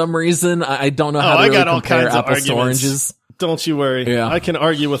for some reason. I don't know how to really compare apples to oranges. Don't you worry. Yeah. I can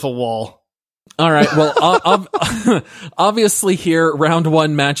argue with a wall. All right. Well, obviously here, round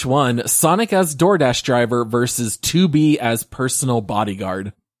 1, match 1, Sonic as DoorDash driver versus 2B as personal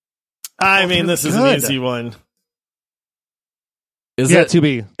bodyguard. I mean, this is an easy one. Is it?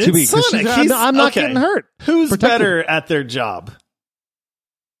 2B. 2B. Sonic. I'm not getting hurt. Who's better at their job?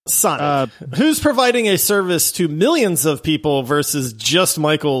 Sonic. Who's providing a service to millions of people versus just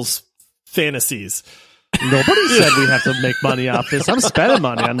Michael's fantasies? Nobody said we have to make money off this. I'm spending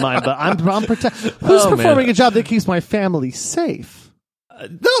money on mine, but I'm Who's performing a job that keeps my family safe?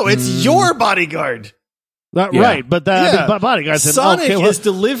 No, it's your bodyguard. Right, but bodyguards. Sonic is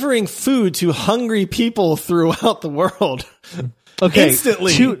delivering food to hungry people throughout the world. Okay,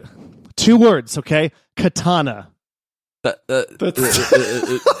 instantly. Two words. Okay, katana. Yeah.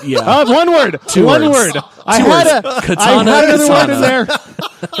 One word. One word. I had another word in there.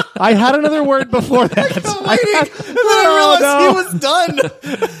 I had another word before that. And then I realized he was done.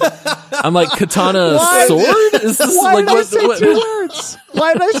 I'm like, katana sword? Is this Why like did I say 2 words?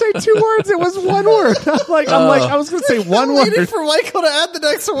 Why did I say 2 words? It was 1 word. I was going to say one word. Waiting for Michael to add the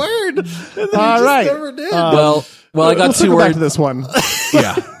next word. And then All he right. just never did. Well, I got 2 words. words. Back to this one.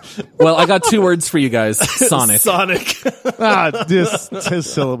 Yeah. Well, I got 2 words for you guys. Sonic. Just 2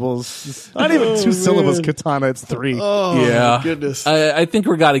 syllables. Not even 2 syllables. Katana. It's 3. Oh, yeah. my goodness. I think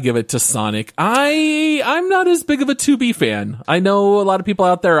we got to give it to Sonic. I'm not as big of a 2B fan. I know a lot of people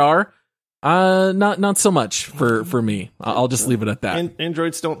out there are. Not so much for me. I'll just leave it at that.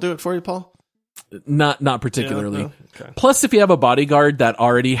 Androids don't do it for you, Paul? Not particularly. Yeah, no? Okay. Plus, if you have a bodyguard that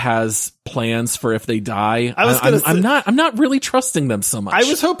already has plans for if they die, I'm not really trusting them so much. I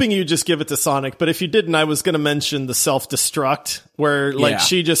was hoping you'd just give it to Sonic, but if you didn't, I was going to mention the self-destruct, where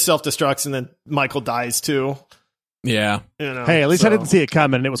she just self-destructs and then Michael dies too. Yeah. Hey, at least I didn't see it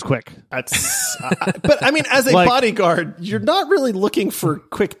coming, and it was quick. That's, but I mean, as a bodyguard, you're not really looking for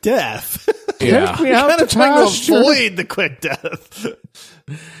quick death. Yeah. You're kind of trying to avoid the quick death.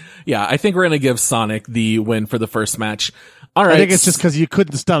 Yeah, I think we're going to give Sonic the win for the first match. All right. I think it's just because you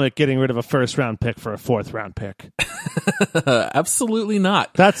couldn't stomach getting rid of a first-round pick for a fourth-round pick. Absolutely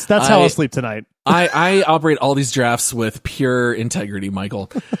not. That's how I'll sleep tonight. I operate all these drafts with pure integrity,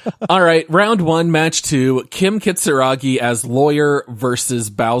 Michael. All right, round 1, match 2, Kim Kitsuragi as lawyer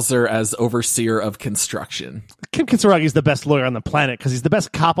versus Bowser as overseer of construction. Kim Kitsuragi is the best lawyer on the planet because he's the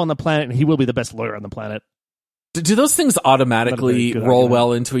best cop on the planet, and he will be the best lawyer on the planet. Do those things automatically roll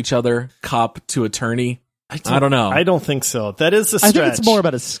well into each other? Cop to attorney? I don't know. I don't think so. That is a stretch. I think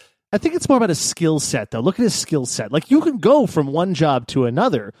it's more about his skill set, though. Look at his skill set. Like, you can go from one job to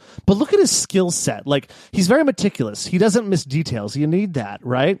another, but look at his skill set. Like, he's very meticulous. He doesn't miss details. You need that,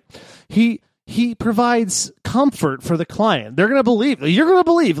 right? He provides comfort for the client. They're going to believe. You're going to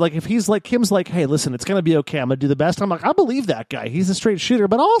believe. Like, if he's like, Kim's like, hey, listen, it's going to be okay. I'm going to do the best. I'm like, I believe that guy. He's a straight shooter.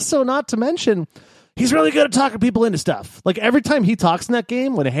 But also, not to mention, he's really good at talking people into stuff. Like, every time he talks in that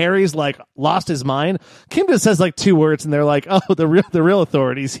game, when Harry's like lost his mind, Kim just says like 2 words, and they're like, "Oh, the real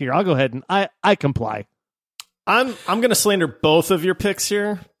authorities here." I'll go ahead and I comply. I'm going to slander both of your picks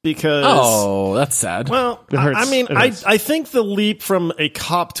here because that's sad. Well, I mean, I think the leap from a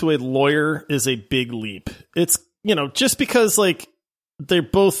cop to a lawyer is a big leap. It's, just because like they're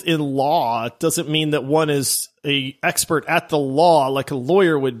both in law doesn't mean that one is a expert at the law like a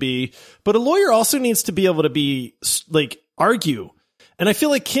lawyer would be, but a lawyer also needs to be able to be like argue. And I feel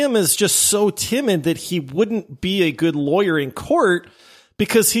like Kim is just so timid that he wouldn't be a good lawyer in court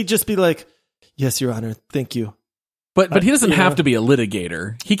because he'd just be like, "Yes, Your Honor, thank you." But he doesn't have to be a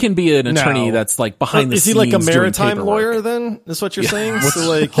litigator. He can be an attorney that's like behind the scenes. Is he like a maritime lawyer then? Is what you're saying? So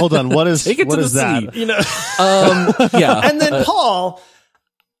like, hold on, what is that? Yeah. And then Paul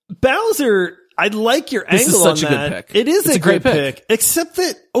Bowser, I like your This angle is such on a that. good pick. It is It's a great great pick. Except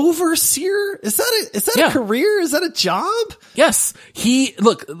that overseer, is that a career? Is that a job? Yes.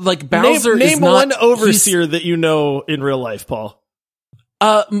 Bowser name is not... one overseer that you know in real life, Paul.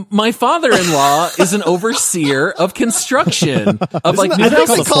 My father-in-law is an overseer of construction of like new I think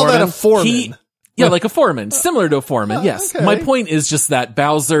they houses. call that a foreman. Like a foreman, similar to a foreman. Yes. okay. My point is just that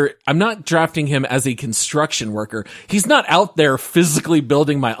Bowser, I'm not drafting him as a construction worker. He's not out there physically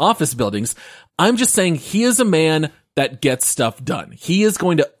building my office buildings. I'm just saying he is a man that gets stuff done. He is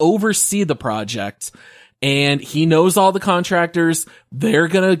going to oversee the project, and he knows all the contractors. They're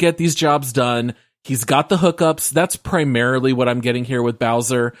going to get these jobs done. He's got the hookups. That's primarily what I'm getting here with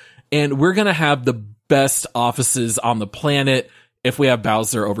Bowser. And we're going to have the best offices on the planet if we have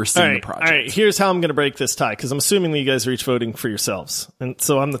Bowser overseeing the project. All right, here's how I'm going to break this tie, because I'm assuming that you guys are each voting for yourselves. And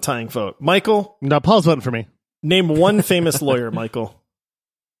so I'm the tying vote. Michael? No, Paul's voting for me. Name one famous lawyer, Michael.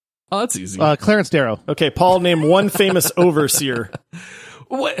 Oh, that's easy. Clarence Darrow. Okay, Paul, name one famous overseer.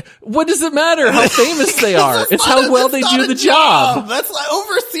 What does it matter how famous they are? It's how well they do the job. That's like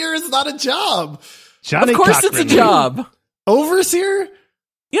overseer is not a job. Johnny Of course Cochran. it's a job. Overseer?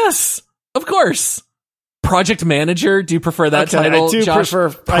 Yes, of course. Project manager, do you prefer that Okay, title, I do Josh?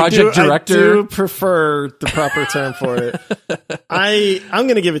 prefer Project director? I do prefer the proper term for it. I'm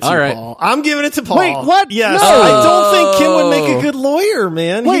going to give it to All you, right. Paul. I'm giving it to Paul. Wait, what? Yes. No. I don't think Kim would make a good lawyer,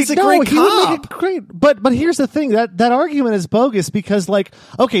 man. Wait, He's a no, great he would cop. make it great. But here's the thing, that argument is bogus because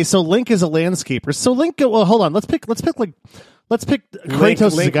okay, so Link is a landscaper. So Link, well, hold on, let's pick Kratos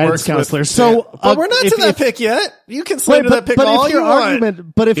as a guidance counselor. But we're not to that pick yet. You can slay to that pick all you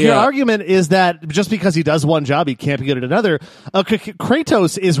want. But if your argument is that just because he does one job, he can't be good at another,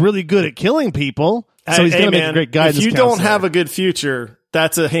 Kratos is really good at killing people, so he's going to make a great guidance counselor. If you counselor. don't have a good future,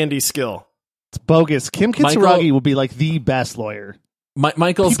 that's a handy skill. It's bogus. Kim Kitsuragi will be like the best lawyer.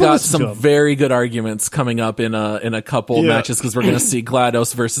 Michael's People got listen to some him. very good arguments coming up in a couple matches because we're going to see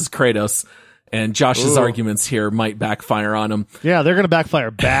GLaDOS versus Kratos. And Josh's arguments here might backfire on him. Yeah, they're going to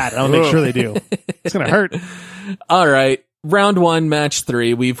backfire bad. I'll make sure they do. It's going to hurt. All right. Round 1, match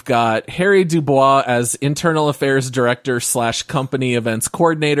 3. We've got Harry Dubois as Internal Affairs Director / Company Events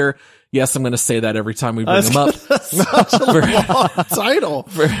Coordinator. Yes, I'm going to say that every time we bring him up. Such a long title.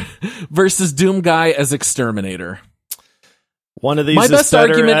 Versus Doom Guy as Exterminator. One of these My is best better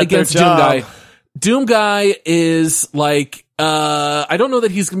argument at against their Doom job. Guy. Doom Guy is like, I don't know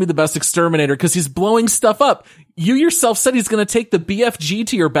that he's going to be the best exterminator because he's blowing stuff up. You yourself said he's going to take the BFG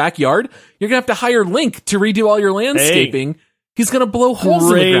to your backyard. You're going to have to hire Link to redo all your landscaping. He's going to blow holes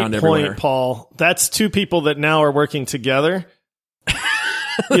in the ground everywhere. Great point, Paul. That's two people that now are working together.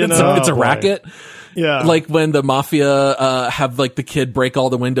 It's a racket. Yeah. Like when the mafia have like the kid break all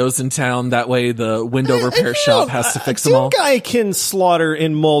the windows in town. That way the window repair shop has to fix them all. Doom Guy can slaughter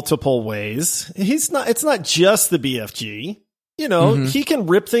in multiple ways. It's not just the BFG. He can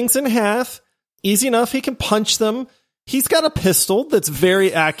rip things in half. Easy enough. He can punch them. He's got a pistol that's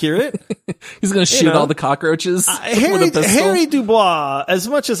very accurate. He's going to shoot all the cockroaches with a pistol. Harry Dubois, as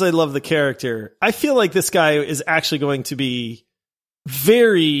much as I love the character, I feel like this guy is actually going to be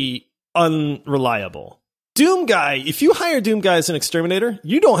very unreliable. Doom Guy, if you hire Doom Guy as an exterminator,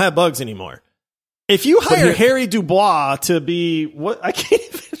 you don't have bugs anymore. If you hire Harry Dubois to be what I can't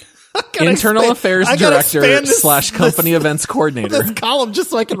even Internal Affairs Director / Company Events Coordinator. This column just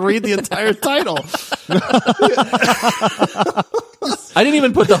so I can read the entire title. I didn't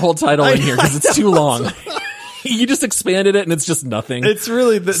even put the whole title in here because it's too long. You just expanded it and it's just nothing. It's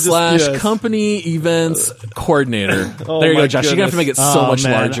really / Company Events Coordinator. There you go, Josh. You're going to have to make it so much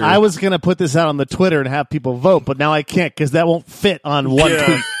larger. I was going to put this out on the Twitter and have people vote, but now I can't because that won't fit on one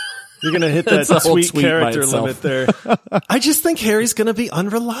tweet. You're going to hit that tweet character limit there. I just think Harry's going to be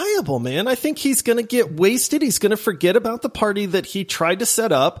unreliable, man. I think he's going to get wasted. He's going to forget about the party that he tried to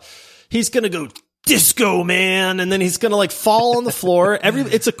set up. He's going to go disco, man. And then he's going to fall on the floor.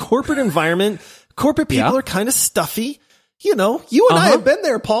 It's a corporate environment. Corporate people are kind of stuffy. You and I have been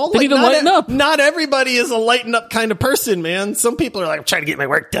there, Paul. They need to lighten up. Not everybody is a lighten up kind of person, man. Some people are like, I'm trying to get my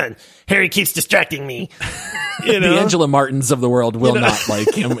work done. Harry keeps distracting me. The Angela Martins of the world will not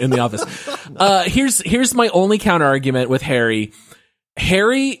like him in the office. Here's my only counter argument with Harry.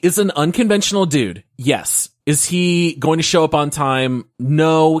 Harry is an unconventional dude. Yes. Is he going to show up on time?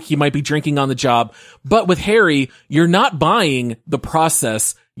 No, he might be drinking on the job. But with Harry, you're not buying the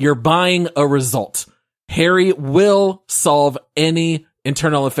process. You're buying a result. Harry will solve any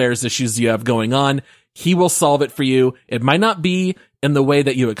internal affairs issues you have going on. He will solve it for you. It might not be in the way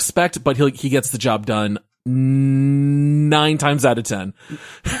that you expect, but he gets the job done 9 times out of 10.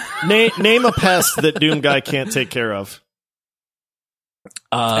 Name a pest that Doom Guy can't take care of.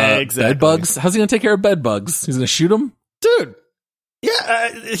 Exactly. Bed bugs? How's he going to take care of bed bugs? He's going to shoot them? Dude. Yeah,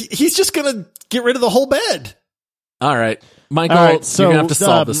 he's just going to get rid of the whole bed. All right. Michael, you're going to have to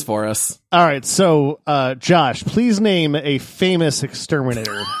solve this for us. All right. So, Josh, please name a famous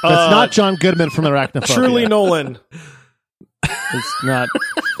exterminator. That's not John Goodman from Arachnophobia. Truly Nolan. It's not.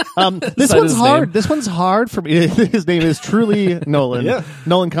 This one's hard. This one's hard for me. His name is Truly Nolan. Yeah.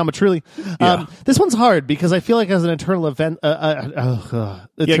 Nolan, Truly. This one's hard because I feel like as an internal event,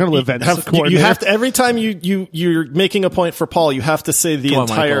 coordinator, you have to every time you're making a point for Paul, you have to say the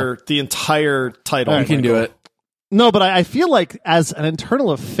entire title. You can do it. No, but I feel like as an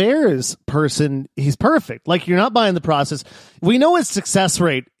internal affairs person, he's perfect. Like, you're not buying the process. We know his success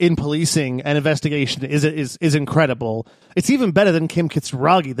rate in policing and investigation is incredible. It's even better than Kim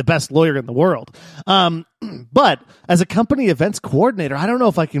Kitsuragi, the best lawyer in the world. But as a company events coordinator, I don't know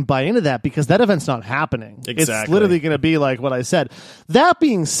if I can buy into that because that event's not happening. Exactly. It's literally going to be like what I said. That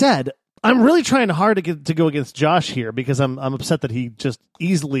being said, I'm really trying hard to go against Josh here because I'm upset that he just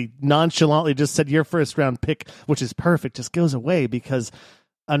easily, nonchalantly just said your first round pick, which is perfect, just goes away because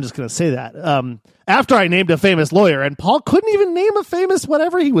I'm just going to say that. After I named a famous lawyer, and Paul couldn't even name a famous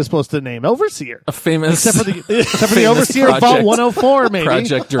whatever he was supposed to name, overseer. A famous... Except for the overseer of Vault 104, maybe.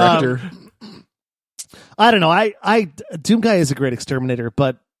 Project director. I don't know. Doom Guy is a great exterminator,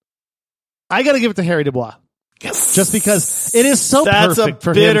 but I got to give it to Harry Dubois. Yes. Just because it is so perfect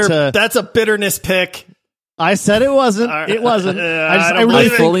for him to... That's a bitterness pick. I said it wasn't. It wasn't. I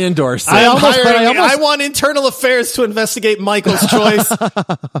fully endorse it. I want internal affairs to investigate Michael's choice.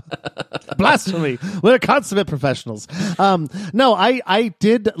 Blasphemy. We're consummate professionals. No, I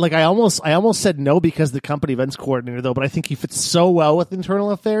did, like, I almost said no because the company events coordinator, though, but I think he fits so well with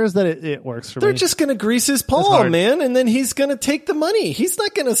internal affairs that it works for me. They're just going to grease his palm, man, and then he's going to take the money. He's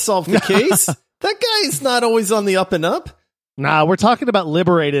not going to solve the case. That guy is not always on the up and up. Nah, we're talking about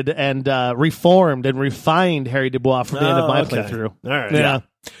liberated and reformed and refined Harry Dubois from the end of my playthrough. All right. Yeah.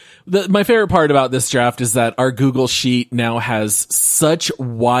 My favorite part about this draft is that our Google Sheet now has such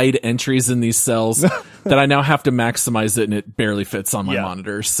wide entries in these cells that I now have to maximize it and it barely fits on my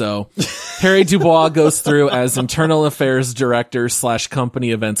monitor. So Harry Dubois goes through as Internal Affairs Director /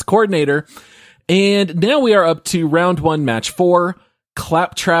 Company Events Coordinator. And now we are up to round 1, match 4.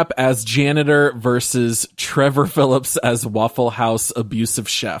 Claptrap as janitor versus Trevor Phillips as Waffle House abusive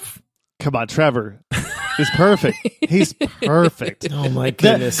chef. Come on, Trevor. He's perfect. He's perfect. Oh my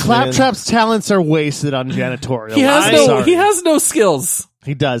goodness. Claptrap's talents are wasted on janitorial. He has no skills.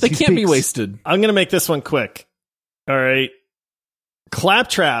 He does. They can't be wasted. I'm going to make this one quick. All right.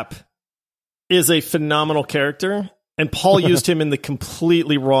 Claptrap is a phenomenal character, and Paul used him in the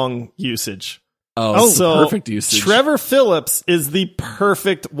completely wrong usage. So perfect usage. Trevor Phillips is the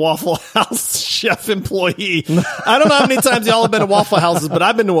perfect Waffle House chef employee. I don't know how many times y'all have been to Waffle Houses, but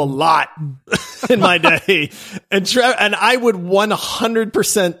I've been to a lot in my day. And I would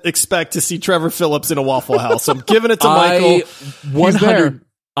 100% expect to see Trevor Phillips in a Waffle House. So I'm giving it to Michael.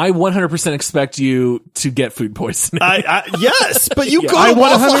 I 100% expect you to get food poisoning. Yes, but you go to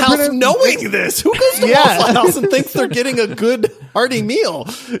Waffle House knowing this. Who goes to Waffle House and thinks they're getting a good hearty meal?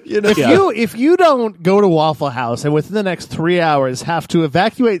 You know, if you don't go to Waffle House and within the next 3 hours have to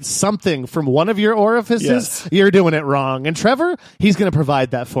evacuate something from one of your orifices, you're doing it wrong. And Trevor, he's going to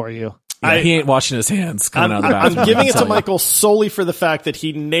provide that for you. He ain't washing his hands coming out of the bathroom. I'm giving it to Michael solely for the fact that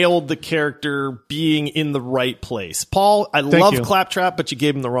he nailed the character being in the right place. Paul, I love Claptrap, but you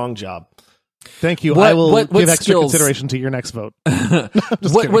gave him the wrong job. Thank you. I will give extra consideration to your next vote.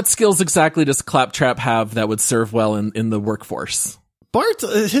 What skills exactly does Claptrap have that would serve well in the workforce? Bart,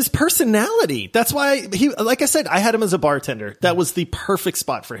 his personality. That's why like I said, I had him as a bartender. That was the perfect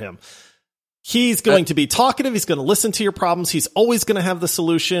spot for him. He's going to be talkative. He's going to listen to your problems. He's always going to have the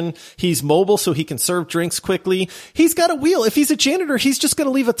solution. He's mobile, so he can serve drinks quickly. He's got a wheel. If he's a janitor, he's just going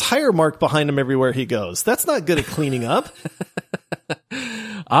to leave a tire mark behind him everywhere he goes. That's not good at cleaning up.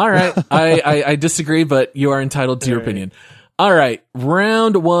 All right. I disagree, but you are entitled to your opinion. All right.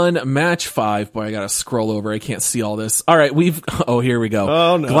 Round 1, match 5. Boy, I got to scroll over. I can't see all this. All right. Here we go.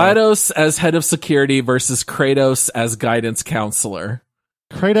 Oh, no. GLaDOS as head of security versus Kratos as guidance counselor.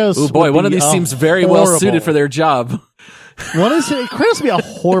 Kratos. Oh boy, one of these seems very well suited for their job. Kratos would be a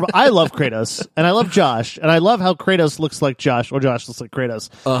horrible. I love Kratos and I love Josh and I love how Kratos looks like Josh or Josh looks like Kratos.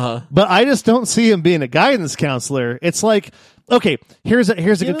 But I just don't see him being a guidance counselor. It's like, okay, here's a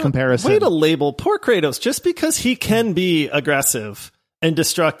good comparison. Way to label poor Kratos. Just because he can be aggressive and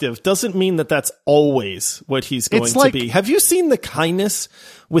destructive doesn't mean that that's always what he's going to be. Have you seen the kindness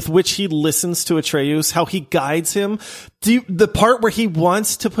with which he listens to Atreus, how he guides him? The part where he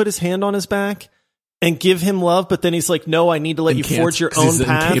wants to put his hand on his back and give him love, but then he's like, no, I need to let you forge your own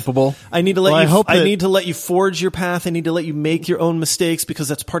path. Incapable. I need to let I need to let you forge your path. I need to let you make your own mistakes because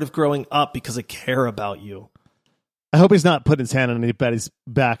that's part of growing up, because I care about you. I hope he's not putting his hand on anybody's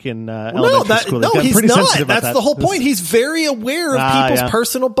back in elementary school. No, he's not. That's the whole point. He's very aware of people's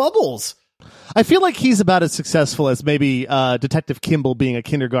personal bubbles. I feel like he's about as successful as maybe Detective Kimball being a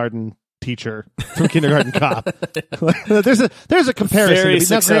kindergarten teacher from Kindergarten Cop. There's a comparison. Very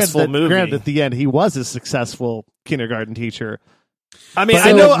successful movie. Granted, at the end, he was a successful kindergarten teacher. I mean,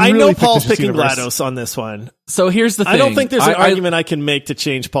 I know Paul's picking GLaDOS on this one. So here's the thing. I don't think there's an argument I can make to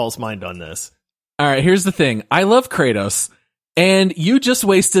change Paul's mind on this. All right, here's the thing. I love Kratos, and you just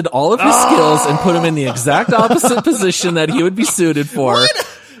wasted all of his skills and put him in the exact opposite position that he would be suited for.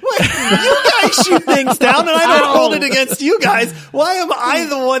 What? You guys shoot things down, and I don't hold it against you guys. Why am I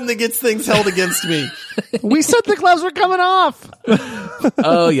the one that gets things held against me? We said the gloves were coming off.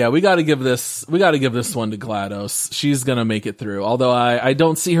 Oh yeah, we got to give this one to GLaDOS. She's gonna make it through. Although I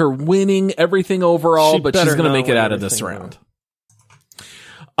don't see her winning everything overall, but she's gonna make it out of this round.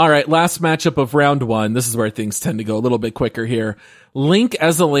 All right, last matchup of round 1. This is where things tend to go a little bit quicker here. Link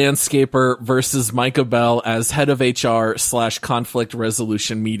as a landscaper versus Micah Bell as head of HR/conflict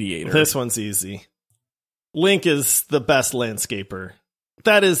resolution mediator. This one's easy. Link is the best landscaper.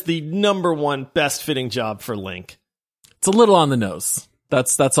 That is the number one best fitting job for Link. It's a little on the nose.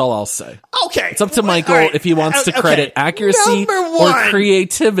 That's all I'll say. Okay. It's up to Michael if he wants to credit accuracy or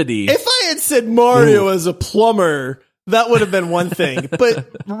creativity. If I had said Mario as a plumber, that would have been one thing. But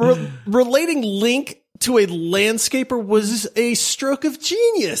relating Link to a landscaper was a stroke of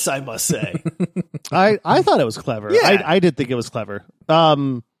genius, I must say. I thought it was clever. Yeah. I did think it was clever.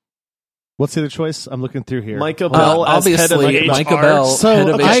 What's the other choice? I'm looking through here. Micah Bell as head of HR. Micah Bell, head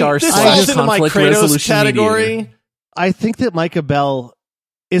of HR. This falls into my Kratos category. Mediator. I think that Micah Bell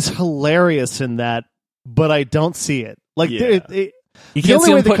is hilarious in that, but I don't see it. Like, you can't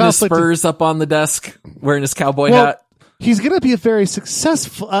see him putting his spurs up on the desk, wearing his cowboy hat. He's going to be a very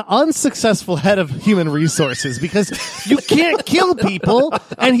unsuccessful head of human resources because you can't kill people,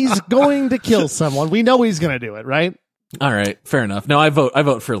 and he's going to kill someone. We know he's going to do it, right? All right, fair enough. No, I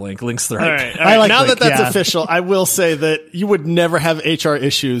vote for Link. Link's the right. All right. Now Link, that's official, I will say that you would never have HR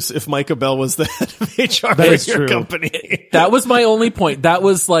issues if Micah Bell was the head of HR at your company. That was my only point. That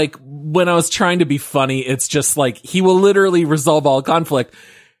was like when I was trying to be funny. It's just like he will literally resolve all conflict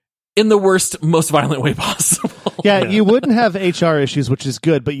in the worst, most violent way possible. Yeah, you wouldn't have HR issues, which is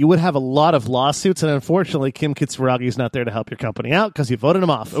good, but you would have a lot of lawsuits, and unfortunately, Kim Kitsuragi is not there to help your company out because you voted him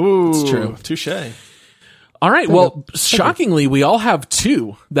off. Ooh, it's true. Touché. All right. Well, shockingly, we all have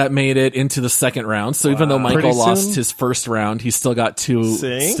 2 that made it into the second round. So even though Michael lost his first round, he's still got 2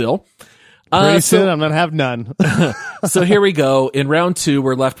 still. Pretty soon, I'm going to have none. So here we go. In round 2,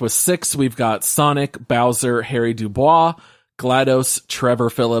 we're left with 6. We've got Sonic, Bowser, Harry Dubois, GLaDOS,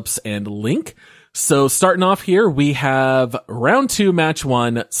 Trevor Phillips, and Link. So starting off here, we have round 2, match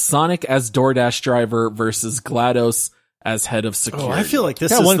 1, Sonic as DoorDash driver versus GLaDOS as head of security. Oh, I feel like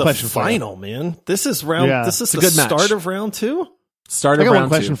this is the final, man. This is This is the start of round 2? Start of round 2. I got one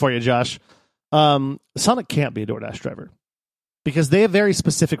question for you, Josh. Sonic can't be a DoorDash driver because they have very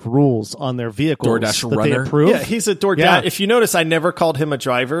specific rules on their vehicles DoorDash that runner. they approve. Yeah, he's a DoorDash. Yeah. If you notice, I never called him a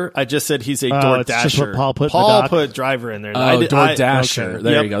driver. I just said he's a DoorDasher. It's just what Paul put driver in there. DoorDasher. Okay.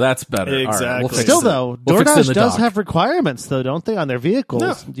 There you go. That's better. Exactly. All right, we'll fix Still, it. though, DoorDash does have requirements, though, don't they, on their vehicles?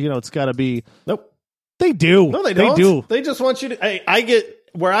 No. It's got to be... Nope. They do. No, they don't. They do. They just want you to... I get...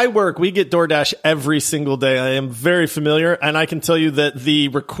 Where I work, we get DoorDash every single day. I am very familiar, and I can tell you that the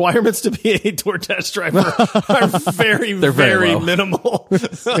requirements to be a DoorDash driver are very minimal.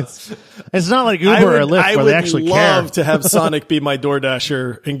 It's not like Uber or Lyft where they actually care. I would love to have Sonic be my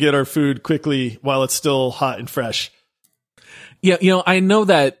DoorDasher and get our food quickly while it's still hot and fresh. Yeah, I know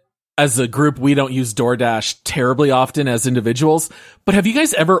that as a group, we don't use DoorDash terribly often as individuals, but have you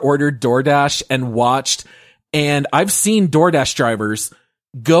guys ever ordered DoorDash and watched, and I've seen DoorDash drivers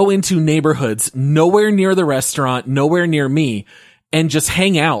go into neighborhoods nowhere near the restaurant, nowhere near me, and just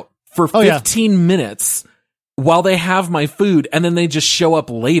hang out for 15 minutes while they have my food, and then they just show up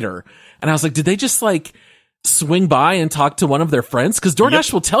later. And I was like, did they just like swing by and talk to one of their friends? Because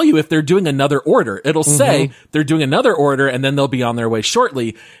DoorDash will tell you if they're doing another order. It'll say they're doing another order, and then they'll be on their way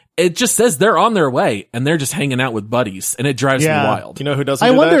shortly. It just says they're on their way, and they're just hanging out with buddies, and it drives me wild. You know who doesn't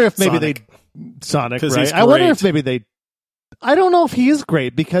I do wonder that? if maybe Sonic, right? I wonder if maybe they... I don't know if he is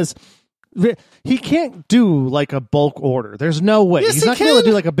great because he can't do like a bulk order. There's no way. Yes, he's not going to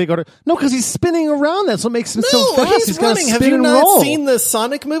do like a big order. No, because he's spinning around. That's what makes him so fast. He's running. Have you not seen the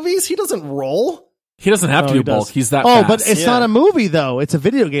Sonic movies? He doesn't roll. He doesn't have to do bulk. He's that Oh, fast. but it's not a movie, though. It's a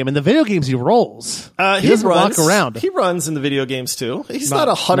video game. In the video games, he rolls. He doesn't walk around. He runs in the video games, too. He's not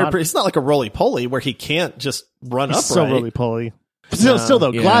 100%. He's not like a roly-poly where he can't just run upright. So roly-poly. Still,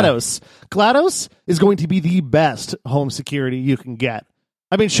 though, GLaDOS. GLaDOS is going to be the best home security you can get.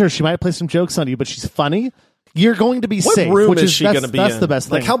 I mean, sure, she might play some jokes on you, but she's funny. You're going to be safe. What room is she going to be in? That's the best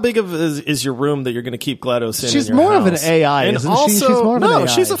thing. Like, how big of is your room that you're going to keep GLaDOS in? She's in your more house? of an AI, and isn't also, she? She's more of an AI.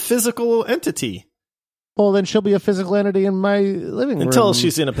 she's a physical entity. Well, then she'll be a physical entity in my living room. Until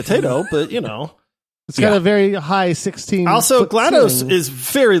she's in a potato, but, you know. It's got a very high 16. Also, GLaDOS ceiling. is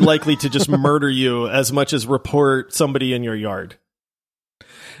very likely to just murder you as much as report somebody in your yard.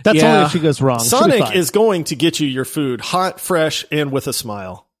 That's only if she goes wrong. Sonic is going to get you your food hot, fresh, and with a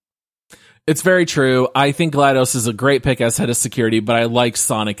smile. It's very true. I think GLaDOS is a great pick as head of security, but I like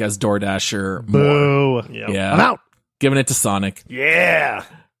Sonic as DoorDasher more. Boo. Yeah. I'm out. Giving it to Sonic. Yeah.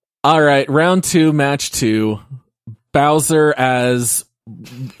 All right, round 2, match 2. Bowser as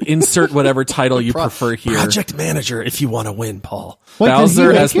insert whatever title you prefer here. Project manager if you want to win, Paul.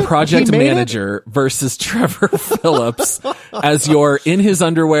 Bowser as project manager versus Trevor Phillips as your in his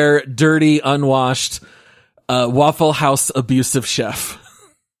underwear, dirty, unwashed, Waffle House abusive chef.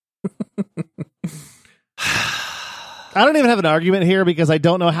 I don't even have an argument here because I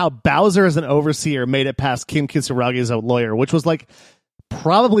don't know how Bowser as an overseer made it past Kim Kitsuragi as a lawyer, which was like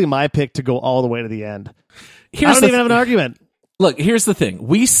probably my pick to go all the way to the end. I don't even have an argument. Look, here's the thing.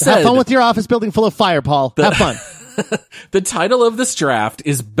 We said... Have fun with your office building full of fire, Paul. Have fun. The title of this draft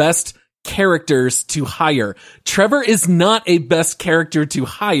is Best Characters to Hire. Trevor is not a best character to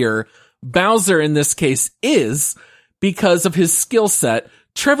hire. Bowser, in this case, is because of his skill set.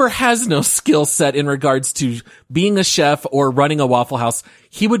 Trevor has no skill set in regards to being a chef or running a Waffle House.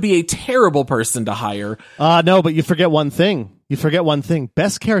 He would be a terrible person to hire. No, but you forget one thing.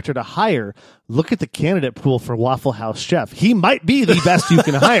 Best character to hire. Look at the candidate pool for Waffle House chef. He might be the best you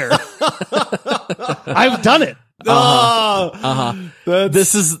can hire. I've done it.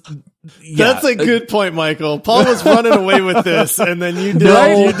 That's a good point, Michael. Paul was running away with this, and then you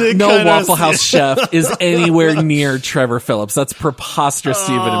did. No Waffle House chef is anywhere near Trevor Phillips. That's preposterous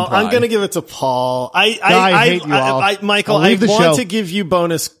to even imply. I'm going to give it to Paul. I hate you all. Michael, I want to give you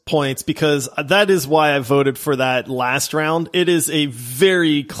bonus points because that is why I voted for that last round. It is a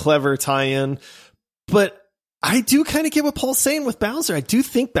very clever tie-in, but I do kind of get what Paul's saying with Bowser. I do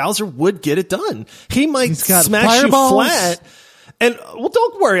think Bowser would get it done. He might smash fireballs. You flat. And, well,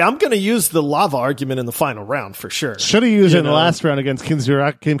 don't worry. I'm going to use the lava argument in the final round for sure. Should have used it in the last round against Kim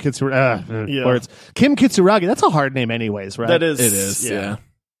Kitsuragi. Or it's Kim Kitsuragi. That's a hard name anyways, right? That is. It is, yeah.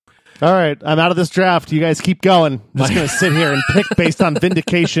 All right. I'm out of this draft. You guys keep going. I'm just going to sit here and pick based on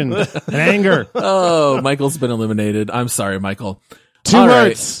vindication and anger. Oh, Michael's been eliminated. I'm sorry, Michael. Two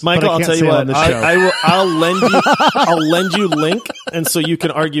words. Michael, I'll tell you what. I'll lend you Link, and so you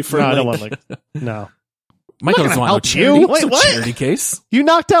can argue for Link. I don't want Link. No. Michael doesn't want you. Wait, what? Charity case. You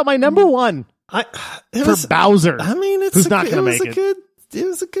knocked out my number one for Bowser. I mean, who's not going to make it. It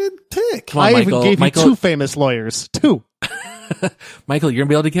was a good pick. On, I even gave you 2 famous lawyers. 2. Michael, you're going to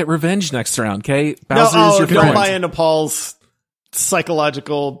be able to get revenge next round, okay? Bowser is your friend. Don't buy into Paul's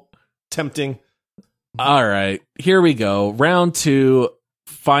psychological tempting. All right, here we go. Round 2,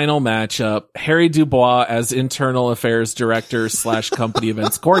 final matchup. Harry Dubois as Internal Affairs Director / Company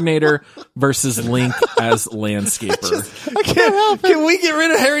Events Coordinator versus Link as Landscaper. I can't help it. Can we get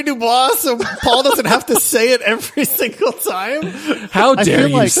rid of Harry Dubois so Paul doesn't have to say it every single time? How dare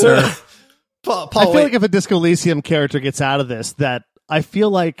you, sir? Paul, I feel like if a Disco Elysium character gets out of this, that I feel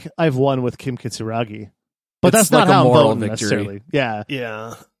like I've won with Kim Kitsuragi. But that's not how I'm voting necessarily. Yeah.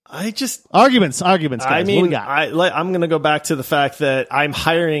 Yeah. Arguments, guys. I mean, what we got? I'm going to go back to the fact that I'm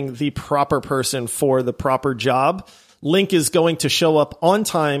hiring the proper person for the proper job. Link is going to show up on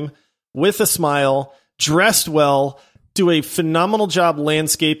time with a smile, dressed well, do a phenomenal job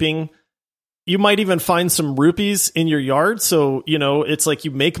landscaping. You might even find some rupees in your yard. So, it's like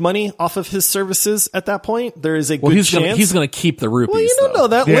you make money off of his services at that point. There is a good chance. He's going to keep the rupees. Well, you don't know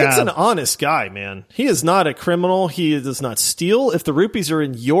that. Yeah. Link's an honest guy, man. He is not a criminal. He does not steal. If the rupees are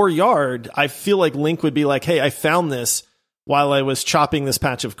in your yard, I feel like Link would be like, hey, I found this while I was chopping this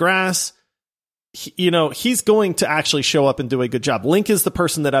patch of grass. He's going to actually show up and do a good job. Link is the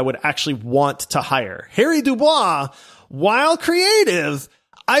person that I would actually want to hire. Harry Dubois, while creative,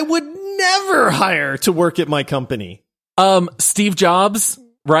 I would never hire to work at my company. Steve Jobs,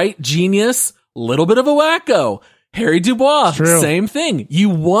 right? Genius, little bit of a wacko. Harry Dubois, same thing. You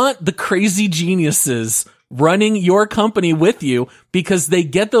want the crazy geniuses running your company with you because they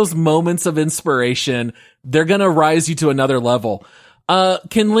get those moments of inspiration. They're going to rise you to another level.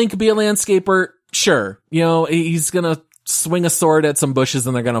 Can Link be a landscaper? sure, he's going to swing a sword at some bushes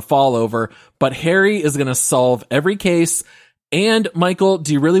and they're going to fall over, but Harry is going to solve every case. And Michael,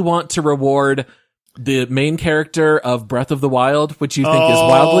 do you really want to reward the main character of Breath of the Wild, which you think is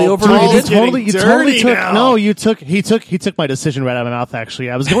wildly overrated? He took my decision right out of my mouth, actually.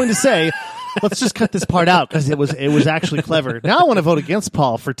 I was going to say, let's just cut this part out because it was actually clever. Now I want to vote against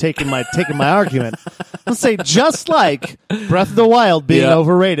Paul for taking my argument. Let's say, just like Breath of the Wild being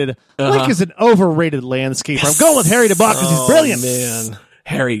overrated, Link is an overrated landscaper. I'm going with Harry DeBach because he's brilliant. Man.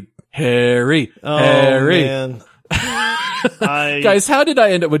 Harry. Man. Guys, how did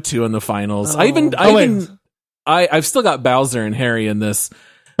I end up with 2 in the finals? I've still got Bowser and Harry in this.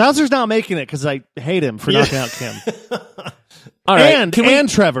 Bowser's not making it because I hate him for knocking out Kim. All right, and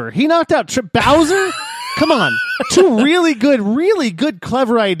Trevor. He knocked out Bowser. Come on, 2 really good,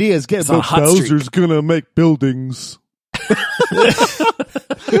 clever ideas. Bowser's gonna make buildings.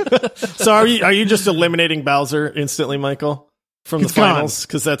 So are you just eliminating Bowser instantly, Michael? From the finals,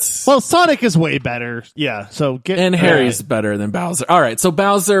 because Sonic is way better. Yeah. And Harry's better than Bowser. All right, so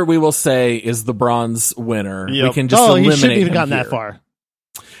Bowser, we will say, is the bronze winner. Yep. We can just eliminate he shouldn't even gotten here. that far.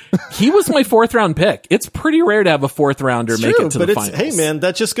 He was my 4th round pick. It's pretty rare to have a 4th rounder make it to the finals. Hey man,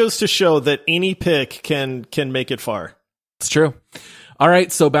 that just goes to show that any pick can make it far. It's true. All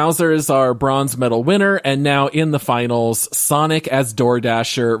right, so Bowser is our bronze medal winner, and now in the finals, Sonic as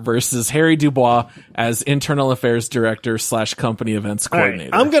DoorDasher versus Harry Dubois as Internal Affairs Director / Company Events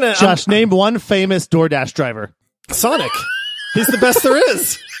Coordinator. Right, Josh, name one famous DoorDash driver. Sonic. He's the best there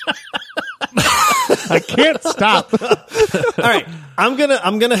is. I can't stop. All right, I'm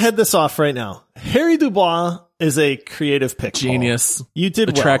gonna head this off right now. Harry Dubois is a creative pick. Genius. Paul. You did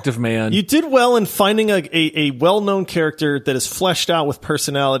attractive man. You did well in finding a well-known character that is fleshed out with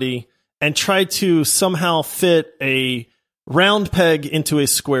personality and tried to somehow fit a round peg into a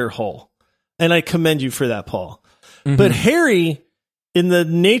square hole. And I commend you for that, Paul. Mm-hmm. But Harry, in the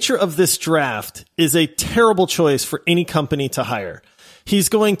nature of this draft, is a terrible choice for any company to hire. He's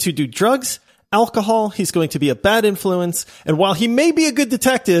going to do drugs, alcohol, he's going to be a bad influence, and while he may be a good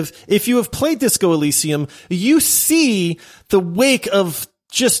detective, if you have played Disco Elysium, you see the wake of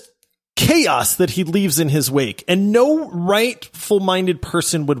just chaos that he leaves in his wake, and no rightful-minded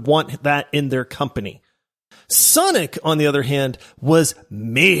person would want that in their company. Sonic, on the other hand, was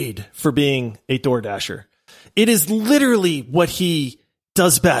made for being a DoorDasher. It is literally what he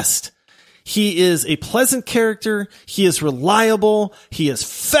does best. He is a pleasant character, he is reliable, he is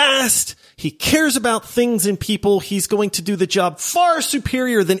fast, he cares about things and people. He's going to do the job far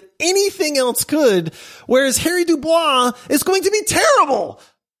superior than anything else could, whereas Harry Dubois is going to be terrible.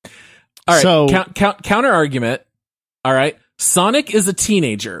 All right, so counter argument. All right, Sonic is a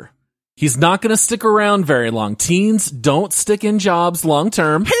teenager. He's not going to stick around very long. Teens don't stick in jobs long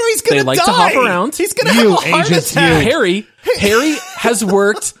term. Harry's going to die. They like to hop around. He's going to have a heart attack. Harry has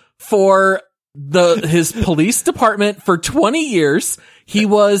worked for his police department for 20 years. He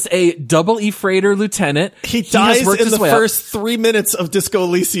was a double E freighter lieutenant. He dies in the first 3 minutes of Disco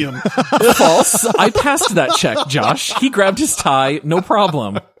Elysium. False. I passed that check, Josh. He grabbed his tie. No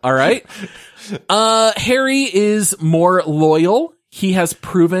problem. All right. Harry is more loyal. He has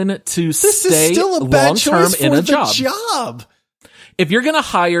proven to stay long-term in a job. If you're going to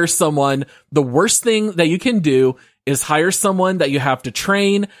hire someone, the worst thing that you can do is hire someone that you have to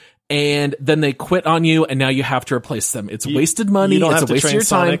train, and then they quit on you, and now you have to replace them. It's wasted money. It's a waste of your time.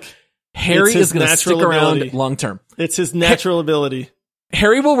 Sonic. Harry is going to stick around long term. It's his natural ability.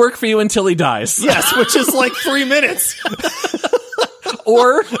 Harry will work for you until he dies. Yes, which is like 3 minutes.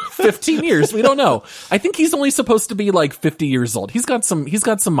 Or 15 years. We don't know. I think he's only supposed to be like 50 years old. He's got some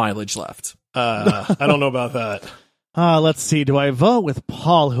mileage left. I don't know about that. Let's see. Do I vote with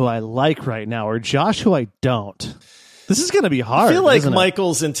Paul, who I like right now, or Josh, who I don't? This is going to be hard. I feel like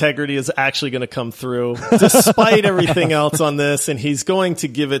Michael's integrity is actually going to come through despite everything else on this, and he's going to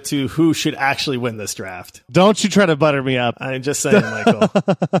give it to who should actually win this draft. Don't you try to butter me up. I'm just saying, Michael.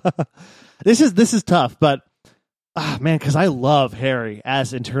 This is tough, but man, because I love Harry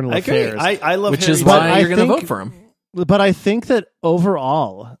as Internal Affairs. I love which Harry. Is why you're going to vote for him. But I think that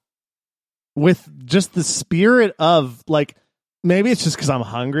overall, with just the spirit of like, maybe it's just because I'm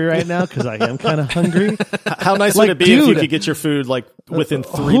hungry right now, because I am kind of hungry. How nice would it be if you could get your food like within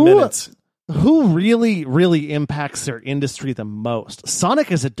 3 minutes? Who really, really impacts their industry the most?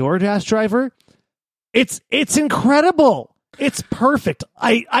 Sonic as a DoorDash driver? It's incredible. It's perfect.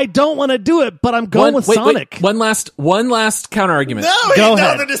 I don't want to do it, but I'm going with Sonic. One last counter argument. No, Go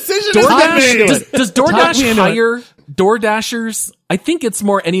ahead. The decision DoorDash, is does DoorDash hire Door Dashers, I think it's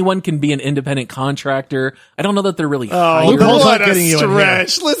more anyone can be an independent contractor. I don't know that they're really loopholes what aren't getting you in here.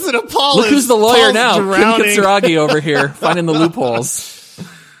 stretch. Listen to Paul. Look who's the lawyer now. Drowning. Kim Kitsuragi over here, finding the loopholes.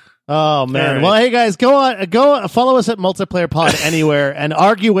 Oh man! All right. Well, hey guys, go follow us at Multiplayer Pod anywhere and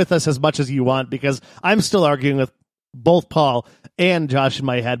argue with us as much as you want, because I'm still arguing with both Paul and Josh in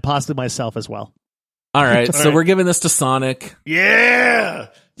my head, possibly myself as well. All right, so we're giving this to Sonic. Yeah,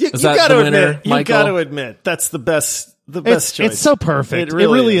 you that got to the winner, admit. You Michael? got to admit that's the best. The best choice. It's so perfect. It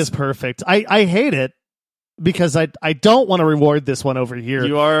really is perfect. I hate it because I don't want to reward this one over here.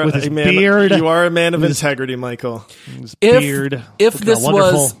 You are with his a man. beard. You are a man of integrity, Michael. His beard. If Look this how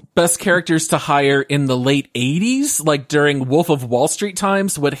wonderful. was best characters to hire in the late 80s, like during Wolf of Wall Street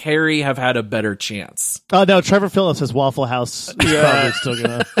times, would Harry have had a better chance? Oh no, Trevor Phillips is Waffle House. Probably still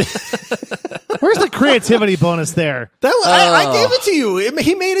gonna. Where's the creativity bonus there? I gave it to you.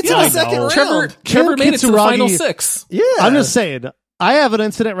 He made it to the second round. Trevor made it to the Kitsuragi- final 6. Yeah, I'm just saying. I have an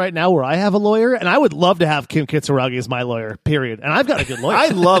incident right now where I have a lawyer, and I would love to have Kim Kitsuragi as my lawyer, period. And I've got a good lawyer. I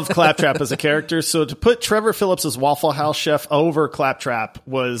love Claptrap as a character, so to put Trevor Phillips as Waffle House chef over Claptrap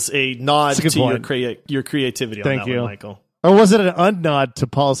was a nod That's a good to your creativity on Thank that you. one, Michael. Or was it an unnod to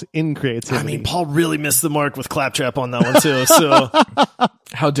Paul's increativity? I mean, Paul really missed the mark with Claptrap on that one, too. So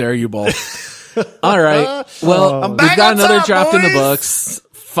How dare you both? All right. Well, I'm we've back got on another top, draft in the boys. books.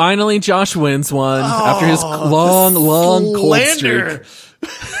 Finally, Josh wins one after his long cold streak.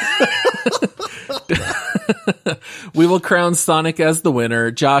 We will crown Sonic as the winner.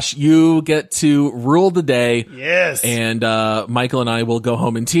 Josh, you get to rule the day. Yes. And Michael and I will go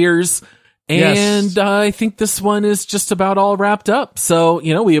home in tears. Yes. And I think this one is just about all wrapped up. So,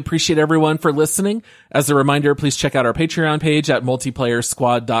 we appreciate everyone for listening. As a reminder, please check out our Patreon page at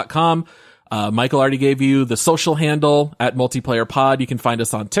multiplayersquad.com. Michael already gave you the social handle at Multiplayer Pod. You can find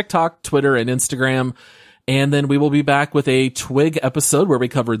us on TikTok, Twitter, and Instagram. And then we will be back with a Twig episode where we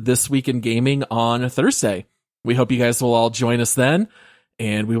cover This Week in Gaming on Thursday. We hope you guys will all join us then,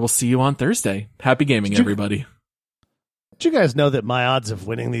 and we will see you on Thursday. Happy gaming, everybody. Did you guys know that my odds of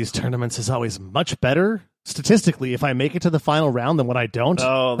winning these tournaments is always much better statistically if I make it to the final round than when I don't?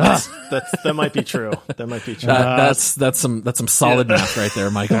 Oh, that might be true. That might be true. That's some solid math right there,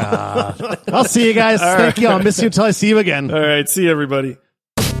 Michael. I'll see you guys. Thank you. I'll miss you until I see you again. All right. See you, everybody.